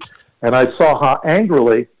authority. And I saw how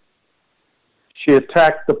angrily she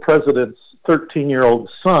attacked the president's 13-year-old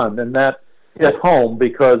son, and that hit home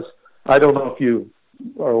because I don't know if you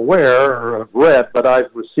are aware or have read, but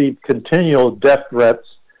I've received continual death threats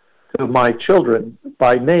to my children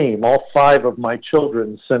by name, all 5 of my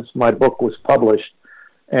children, since my book was published.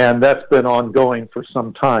 And that's been ongoing for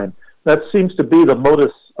some time. That seems to be the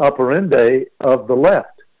modus operandi of the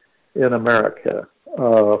left in America.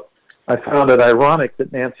 I found it ironic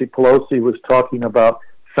that Nancy Pelosi was talking about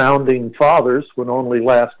founding fathers when only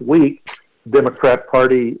last week the Democrat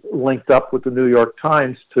Party linked up with the New York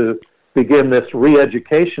Times to begin this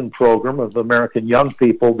re-education program of American young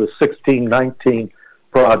people, the 1619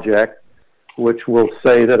 Project, which will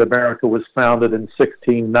say that America was founded in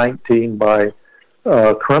 1619 by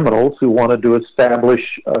criminals who wanted to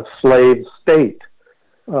establish a slave state,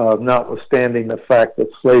 notwithstanding the fact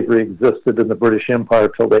that slavery existed in the British Empire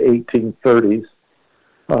till the 1830s.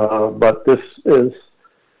 But this is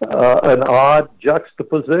an odd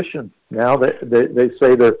juxtaposition. Now they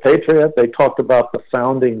say they're patriot. They talked about the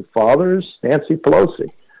founding fathers, Nancy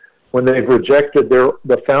Pelosi, when they've rejected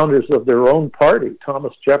the founders of their own party,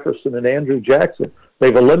 Thomas Jefferson and Andrew Jackson.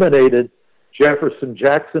 They've eliminated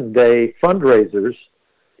Jefferson-Jackson Day fundraisers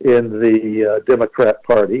in the Democrat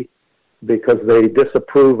Party because they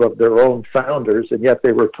disapprove of their own founders, and yet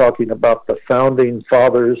they were talking about the founding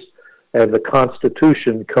fathers and the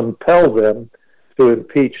Constitution compel them to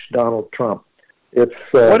impeach Donald Trump. It's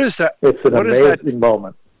what is that? It's an amazing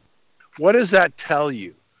moment. What does that tell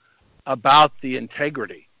you about the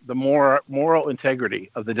integrity, the moral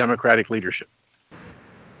integrity of the Democratic leadership?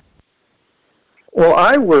 Well,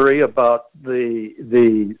 I worry about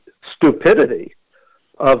the stupidity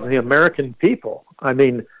of the American people. I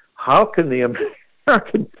mean, how can the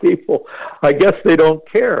American people, I guess they don't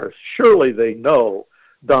care. Surely they know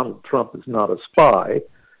Donald Trump is not a spy.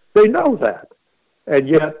 They know that. And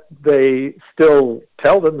yet they still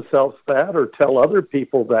tell themselves that or tell other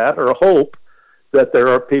people that or hope that there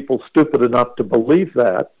are people stupid enough to believe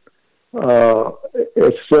that.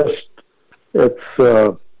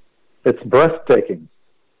 It's breathtaking.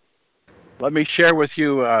 Let me share with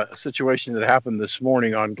you a situation that happened this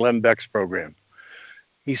morning on Glenn Beck's program.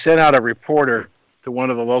 He sent out a reporter to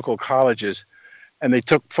one of the local colleges, and they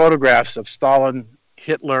took photographs of Stalin,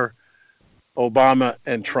 Hitler, Obama,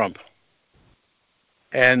 and Trump.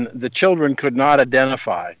 And the children could not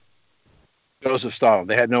identify Joseph Stalin.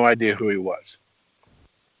 They had no idea who he was.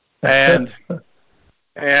 And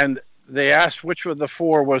they asked which of the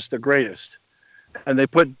 4 was the greatest. And they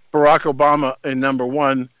put Barack Obama in number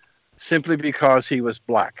 1 simply because he was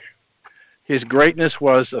black. His greatness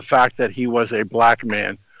was the fact that he was a black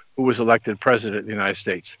man who was elected president of the United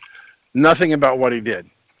States. Nothing about what he did.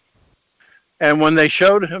 And when they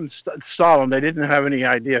showed him Stalin, they didn't have any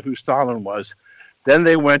idea who Stalin was. Then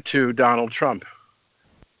they went to Donald Trump.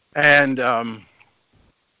 And the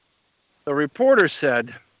reporter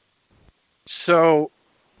said, so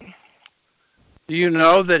do you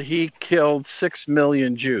know that he killed 6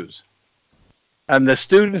 million Jews? And the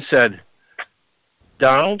student said,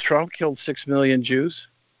 Donald Trump killed 6 million Jews?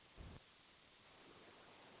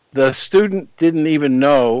 The student didn't even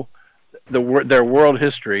know their world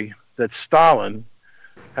history, that Stalin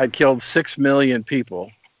had killed 6 million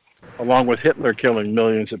people, along with Hitler killing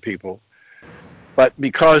millions of people. But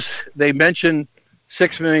because they mentioned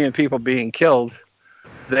 6 million people being killed,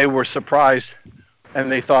 they were surprised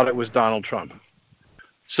and they thought it was Donald Trump.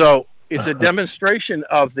 So it's a demonstration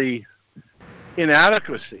of the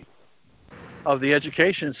inadequacy of the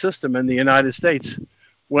education system in the United States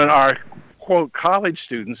when our, quote, college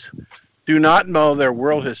students do not know their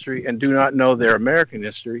world history and do not know their American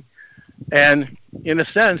history. And in a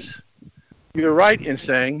sense, you're right in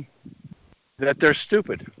saying that they're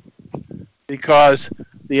stupid, because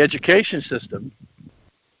the education system,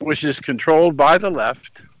 which is controlled by the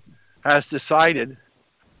left, has decided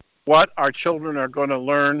what our children are going to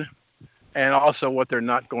learn and also what they're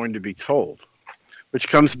not going to be told. Which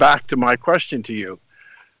comes back to my question to you.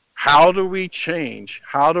 How do we change?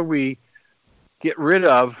 How do we get rid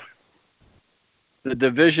of the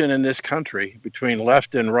division in this country between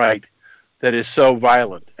left and right that is so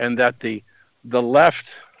violent, and that the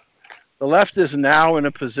left is now in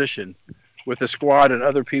a position with the squad and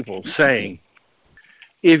other people saying,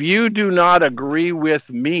 if you do not agree with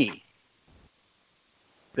me,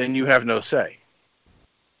 then you have no say.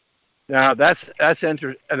 Now that's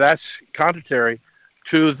contrary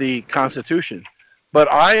to the Constitution. But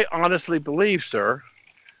I honestly believe, sir,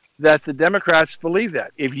 that the Democrats believe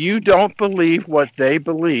that. If you don't believe what they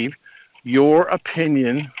believe, your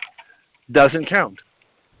opinion doesn't count.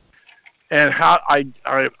 And how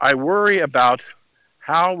I worry about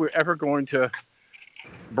how we're ever going to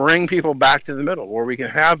bring people back to the middle, where we can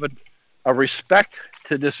have a respect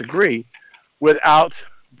to disagree without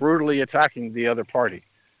brutally attacking the other party.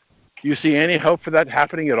 Do you see any hope for that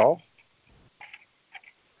happening at all?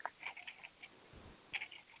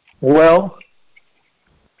 Well,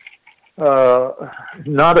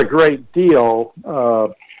 not a great deal.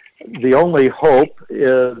 The only hope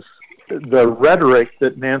is the rhetoric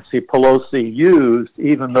that Nancy Pelosi used,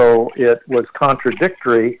 even though it was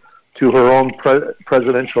contradictory to her own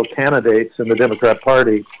presidential candidates in the Democrat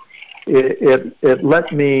Party. It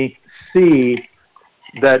let me see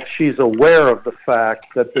that she's aware of the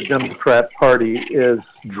fact that the Democrat Party is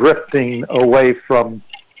drifting away from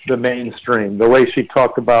the mainstream. The way she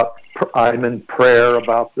talked about, I'm in prayer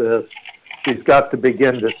about this, she's got to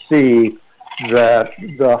begin to see that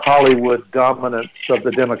the Hollywood dominance of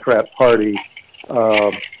the Democrat Party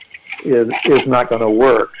is not going to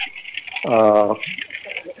work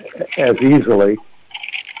as easily.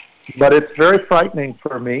 But it's very frightening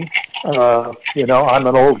for me. I'm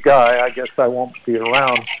an old guy. I guess I won't be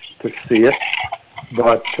around to see it,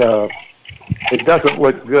 but it doesn't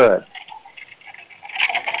look good.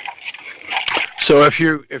 So if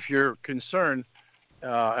you're concerned,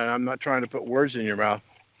 and I'm not trying to put words in your mouth,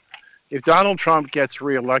 if Donald Trump gets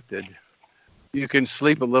reelected, you can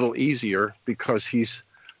sleep a little easier because he's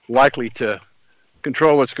likely to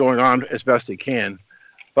control what's going on as best he can.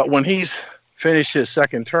 But when he's finished his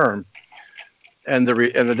second term, and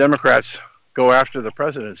the Democrats go after the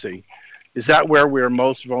presidency, is that where we're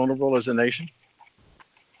most vulnerable as a nation?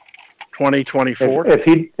 2024.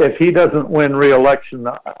 If he doesn't win re-election,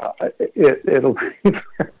 it'll be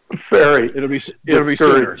very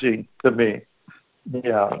discouraging to me.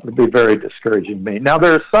 Yeah, it'll be very discouraging to me. Now,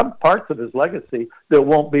 there are some parts of his legacy that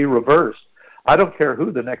won't be reversed. I don't care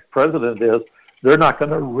who the next president is; they're not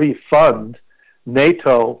going to refund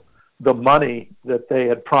NATO the money that they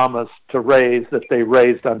had promised to raise, that they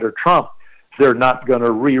raised under Trump. They're not going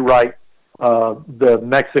to rewrite the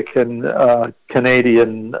Mexican,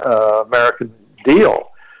 Canadian, American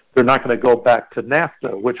deal. They're not going to go back to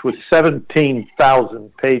NAFTA, which was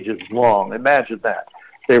 17,000 pages long. Imagine that.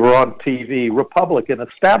 They were on TV.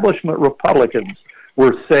 Establishment Republicans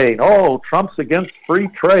were saying, oh, Trump's against free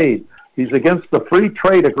trade. He's against the free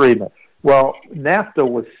trade agreement. Well, NAFTA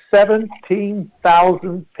was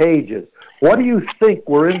 17,000 pages. What do you think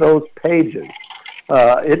were in those pages?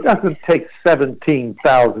 It doesn't take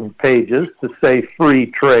 17,000 pages to say free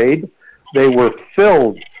trade. They were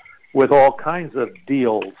filled with all kinds of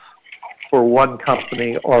deals for one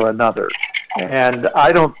company or another. And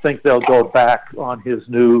I don't think they'll go back on his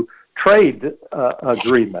new trade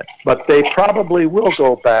agreement, but they probably will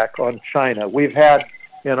go back on China. We've had,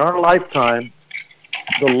 in our lifetime,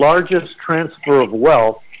 the largest transfer of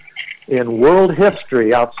wealth in world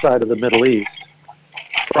history outside of the Middle East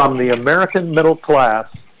from the American middle class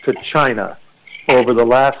to China over the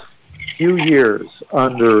last few years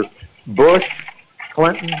under Bush,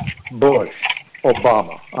 Clinton, Bush,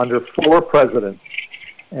 Obama, under 4 presidents.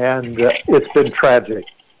 And it's been tragic.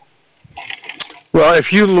 Well,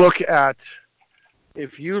 if you look at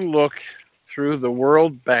if you look through the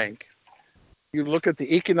World Bank, you look at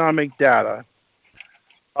the economic data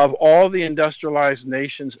of all the industrialized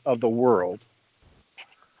nations of the world,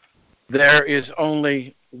 there is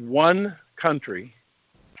only one country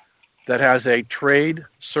that has a trade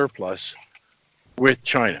surplus with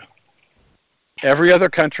China. Every other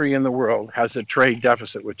country in the world has a trade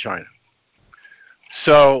deficit with China.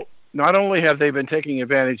 So not only have they been taking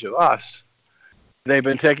advantage of us, they've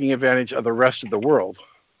been taking advantage of the rest of the world.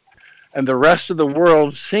 And the rest of the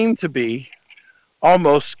world seem to be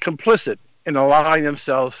almost complicit in allowing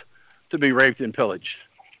themselves to be raped and pillaged.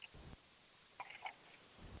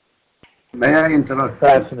 May I interrupt?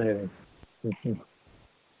 Fascinating.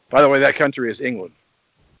 By the way, that country is England.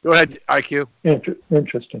 Go ahead, IQ.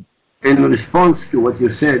 Interesting. In response to what you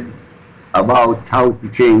said about how to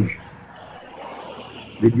change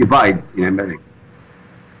the divide in America,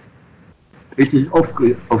 it is of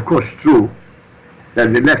course true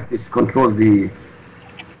that the leftists control the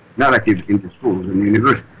narrative in the schools and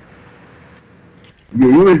universities.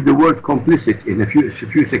 You used the word complicit in a few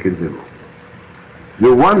seconds ago.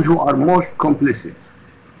 The ones who are most complicit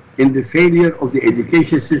in the failure of the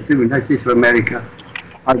education system in the United States of America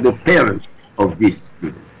are the parents of these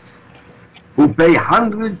students, who pay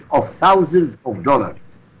hundreds of thousands of dollars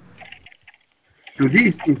to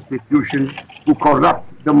these institutions who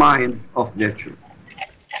corrupt the minds of their children.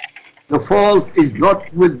 The fault is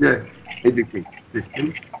not with the education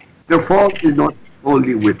system. The fault is not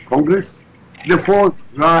only with Congress. The fault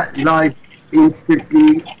lies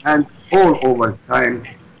instantly and all over time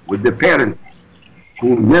with the parents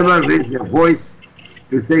who never raise their voice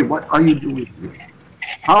to say, what are you doing here?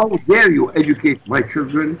 How dare you educate my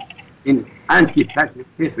children in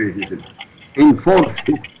anti-patriotism, in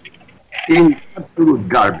falsehood, in absolute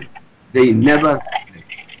garbage? They never say.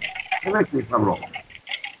 Correct me if I'm wrong.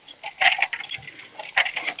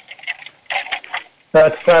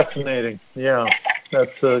 That's fascinating. Yeah,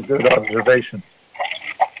 that's a good observation.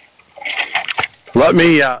 Let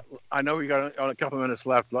me, I know we got a couple of minutes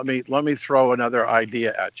left. Let me throw another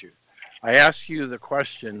idea at you. I asked you the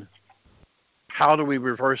question, how do we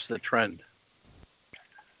reverse the trend?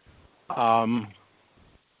 And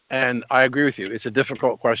I agree with you. It's a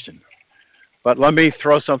difficult question. But let me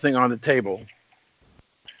throw something on the table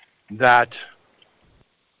that,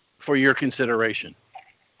 for your consideration.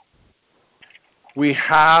 We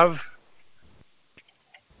have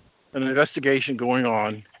an investigation going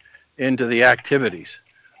on into the activities.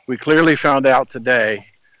 We clearly found out today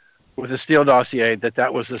with the Steele dossier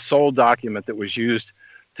that was the sole document that was used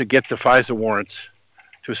to get the FISA warrants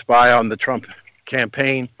to spy on the Trump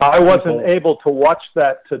campaign. I wasn't able to watch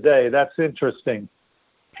that today. That's interesting.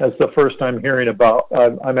 That's the first I'm hearing about.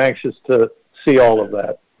 I'm anxious to see all of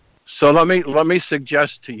that. So let me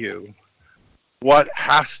suggest to you what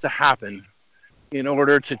has to happen in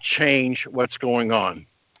order to change what's going on.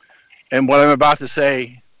 And what I'm about to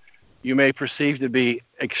say, you may perceive to be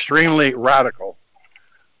extremely radical,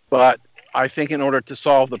 but I think in order to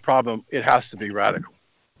solve the problem, it has to be radical.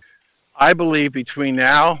 I believe between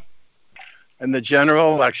now and the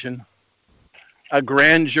general election, a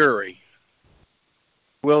grand jury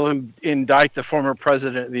will indict the former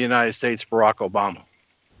president of the United States, Barack Obama.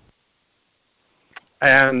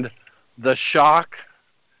 And the shock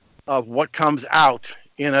of what comes out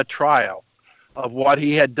in a trial of what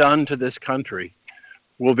he had done to this country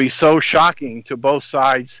will be so shocking to both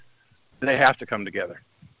sides, they have to come together.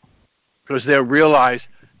 Because they'll realize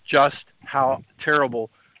just how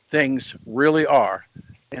terrible things really are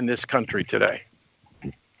in this country today.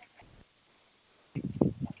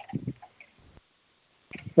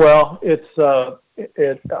 Well,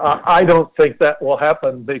 I don't think that will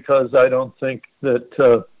happen because I don't think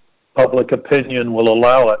that public opinion will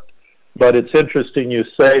allow it. But it's interesting you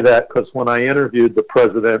say that because when I interviewed the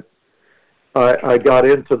president, I got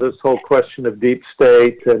into this whole question of deep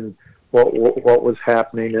state and what was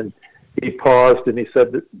happening, and he paused and he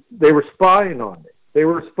said that they were spying on me. They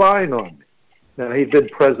were spying on me. Now, he'd been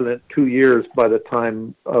president 2 years by the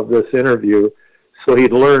time of this interview, so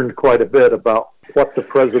he'd learned quite a bit about what the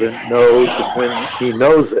president knows and when he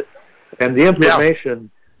knows it. And the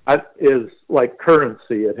information is like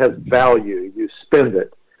currency. It has value. You spend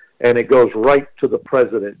it, and it goes right to the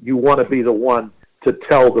president. You want to be the one to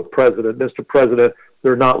tell the president, Mr. President,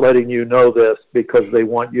 they're not letting you know this because they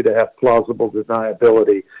want you to have plausible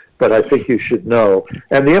deniability, but I think you should know.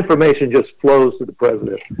 And the information just flows to the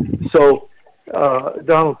president. So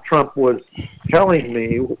Donald Trump was telling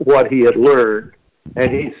me what he had learned,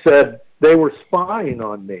 and he said, they were spying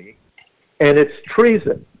on me, and it's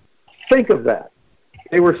treason. Think of that.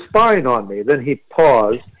 They were spying on me. Then he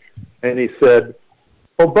paused, and he said,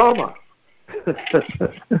 Obama.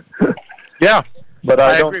 Yeah, but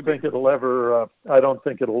I don't agree. think it'll ever. I don't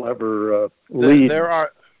think it'll ever lead. There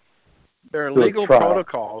are legal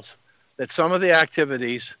protocols that some of the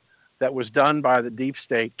activities that was done by the deep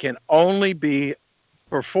state can only be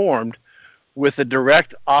performed with the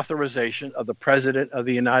direct authorization of the President of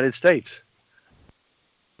the United States.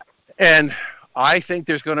 And I think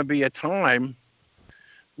there's going to be a time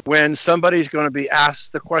when somebody's going to be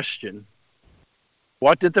asked the question,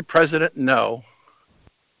 what did the president know?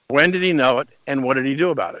 When did he know it? And what did he do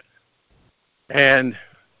about it? And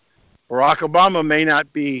Barack Obama may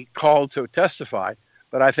not be called to testify,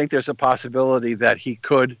 but I think there's a possibility that he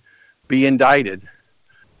could be indicted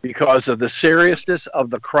because of the seriousness of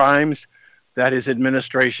the crimes that his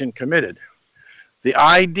administration committed. The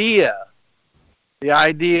idea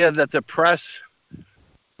that the press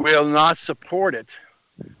will not support it,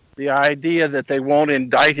 the idea that they won't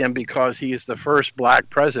indict him because he is the first black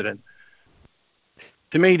president,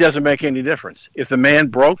 to me doesn't make any difference. If the man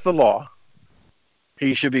broke the law,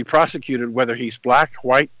 he should be prosecuted whether he's black,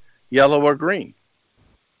 white, yellow, or green.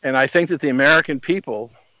 And I think that the American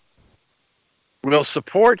people will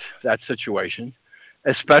support that situation,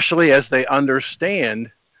 especially as they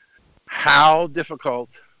understand how difficult,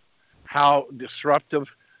 how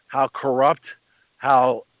disruptive, how corrupt,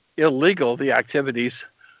 how illegal the activities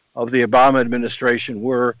of the Obama administration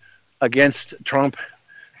were against Trump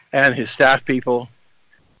and his staff people,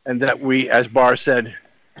 and that we, as Barr said,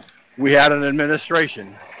 we had an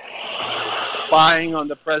administration spying on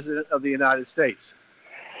the President of the United States.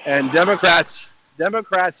 And Democrats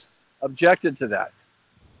objected to that.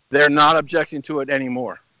 They're not objecting to it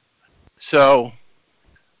anymore. So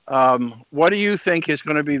what do you think is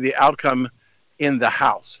going to be the outcome in the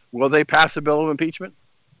House? Will they pass a bill of impeachment?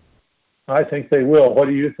 I think they will. What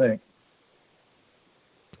do you think?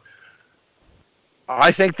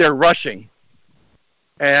 I think they're rushing.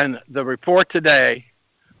 And the report today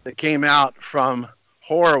that came out from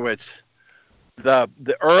Horowitz, the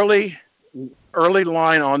early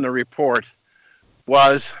line on the report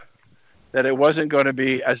was that it wasn't going to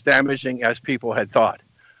be as damaging as people had thought.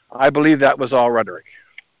 I believe that was all rhetoric.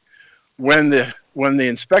 When the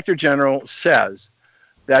Inspector General says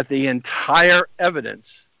that the entire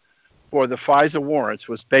evidence for the FISA warrants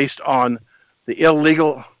was based on the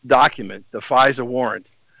illegal document, the FISA warrant,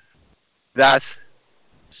 that's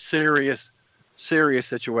serious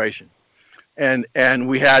situation. And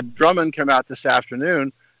we had Drummond come out this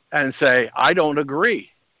afternoon and say, I don't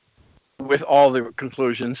agree with all the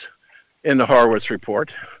conclusions in the Horowitz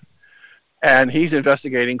report. And he's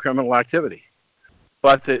investigating criminal activity.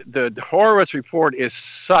 But the Horowitz report is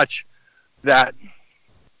such that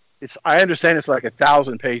I understand it's like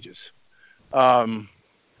 1,000 pages. I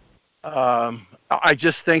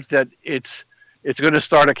just think that it's going to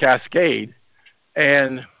start a cascade.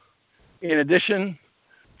 And in addition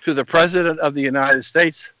to the President of the United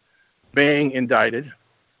States being indicted,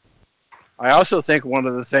 I also think one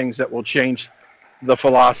of the things that will change the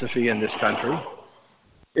philosophy in this country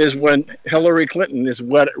is when Hillary Clinton is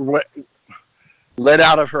led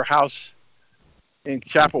out of her house in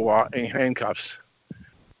Chappewa in handcuffs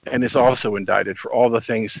and is also indicted for all the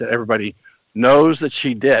things that everybody knows that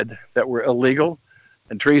she did that were illegal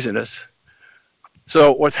and treasonous.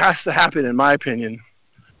 So what has to happen, in my opinion,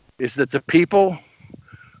 is that the people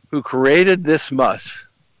who created this muss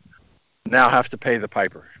now have to pay the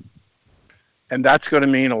piper. And that's going to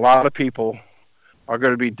mean a lot of people are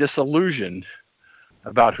going to be disillusioned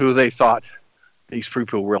about who they thought these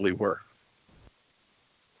people really were.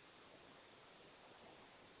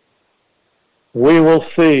 We will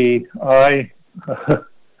see. I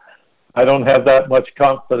don't have that much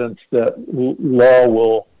confidence that law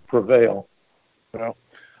will prevail. Well,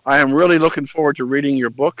 I am really looking forward to reading your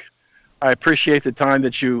book. I appreciate the time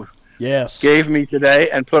that you gave me today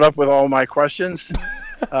and put up with all my questions.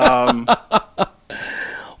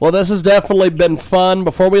 Well, this has definitely been fun.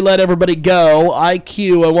 Before we let everybody go,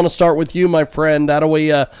 IQ, I want to start with you, my friend. How do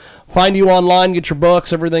we find you online, get your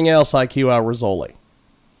books, everything else, IQ Al Rassooli?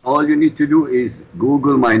 All you need to do is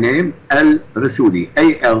Google my name, Al Rassooli,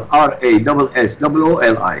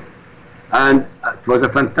 ALRASSOOLI. And it was a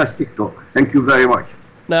fantastic talk. Thank you very much.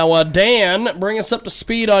 Now, Dan, bring us up to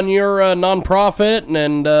speed on your nonprofit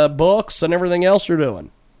and books and everything else you're doing.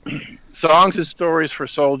 Songs and Stories for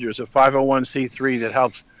Soldiers, a 501c3 that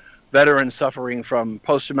helps veterans suffering from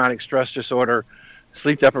post-traumatic stress disorder,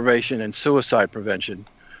 sleep deprivation, and suicide prevention,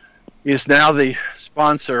 is now the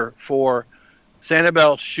sponsor for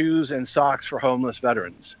Sanibel Shoes and Socks for Homeless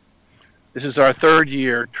Veterans. This is our third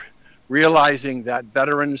year realizing that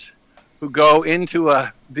veterans who go into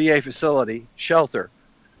a VA facility, shelter,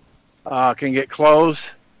 can get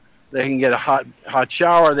clothes, they can get a hot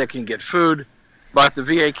shower, they can get food, but the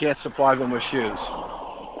VA can't supply them with shoes.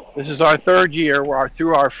 This is our third year. We're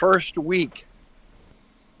through our first week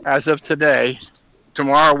as of today.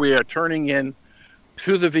 Tomorrow we are turning in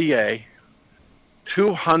to the VA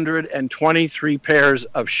 223 pairs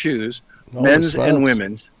of shoes, men's and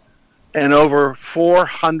women's, and over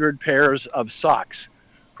 400 pairs of socks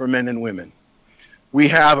for men and women. We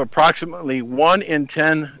have approximately 1 in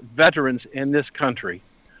 10 veterans in this country,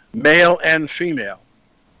 male and female,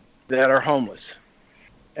 that are homeless.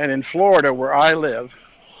 And in Florida, where I live,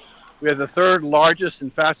 we have the third largest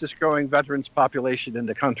and fastest growing veterans population in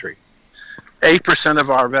the country. 8% of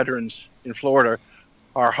our veterans in Florida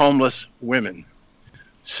are homeless women.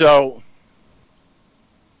 So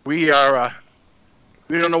we don't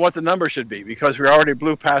know what the number should be because we already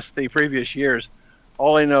blew past the previous years.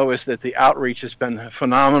 All I know is that the outreach has been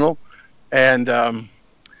phenomenal, and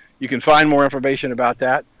you can find more information about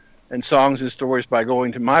that and songs and stories by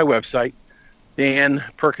going to my website,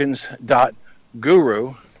 danperkins.guru.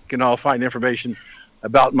 You can all find information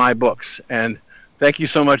about my books. And thank you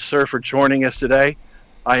so much, sir, for joining us today.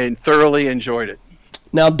 I thoroughly enjoyed it.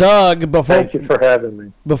 Now, Doug, thank you for having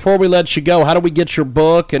me. Before we let you go, how do we get your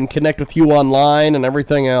book and connect with you online and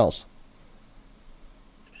everything else?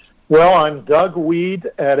 Well, I'm Doug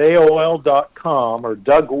Weed at AOL.com or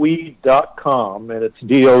DougWeed.com, and it's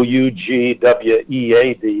DOUGWEAD.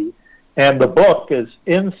 And the book is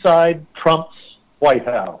Inside Trump's White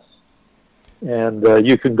House. And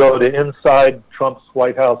you can go to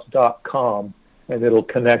InsideTrumpsWhiteHouse.com, and it'll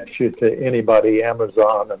connect you to anybody,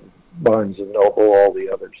 Amazon and Barnes & Noble, all the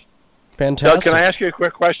others. Fantastic. Doug, can I ask you a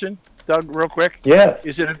quick question? Doug, real quick? Yes.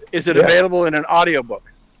 Is it available in an audiobook?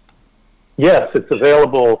 Yes, it's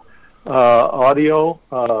available audio,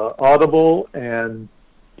 Audible, and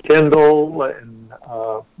Kindle, and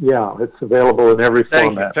it's available in every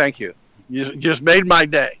format. Thank you. You just made my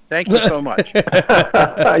day. Thank you so much.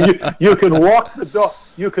 you can walk the dog.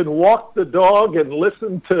 You can walk the dog and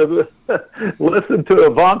listen to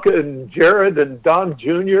Ivanka and Jared and Don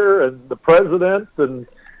Jr. and the president and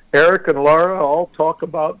Eric and Laura all talk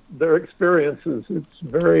about their experiences. It's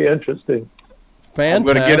very interesting.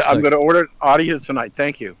 Fantastic. I'm going to order audio tonight.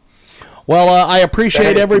 Thank you. Well, I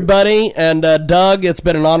appreciate everybody, and Doug, it's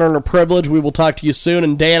been an honor and a privilege. We will talk to you soon,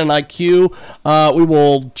 and Dan and IQ, we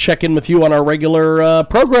will check in with you on our regular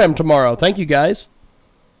program tomorrow. Thank you, guys.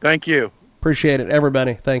 Thank you. Appreciate it,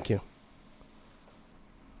 everybody. Thank you.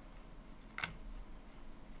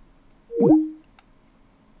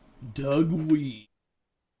 Doug Weed.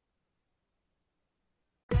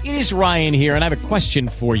 It is Ryan here, and I have a question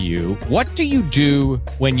for you. What do you do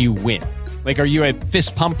when you win? Like, are you a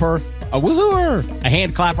fist pumper, a woohooer, a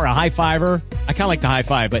hand clapper, a high fiver? I kind of like the high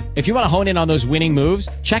five, but if you want to hone in on those winning moves,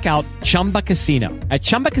 check out Chumba Casino. At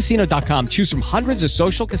ChumbaCasino.com, choose from hundreds of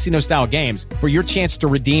social casino-style games for your chance to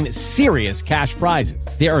redeem serious cash prizes.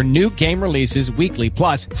 There are new game releases weekly,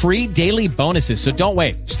 plus free daily bonuses, so don't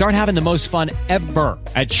wait. Start having the most fun ever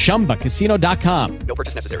at ChumbaCasino.com. No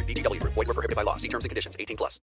purchase necessary. VGW. Void where prohibited by law. See terms and conditions. 18+.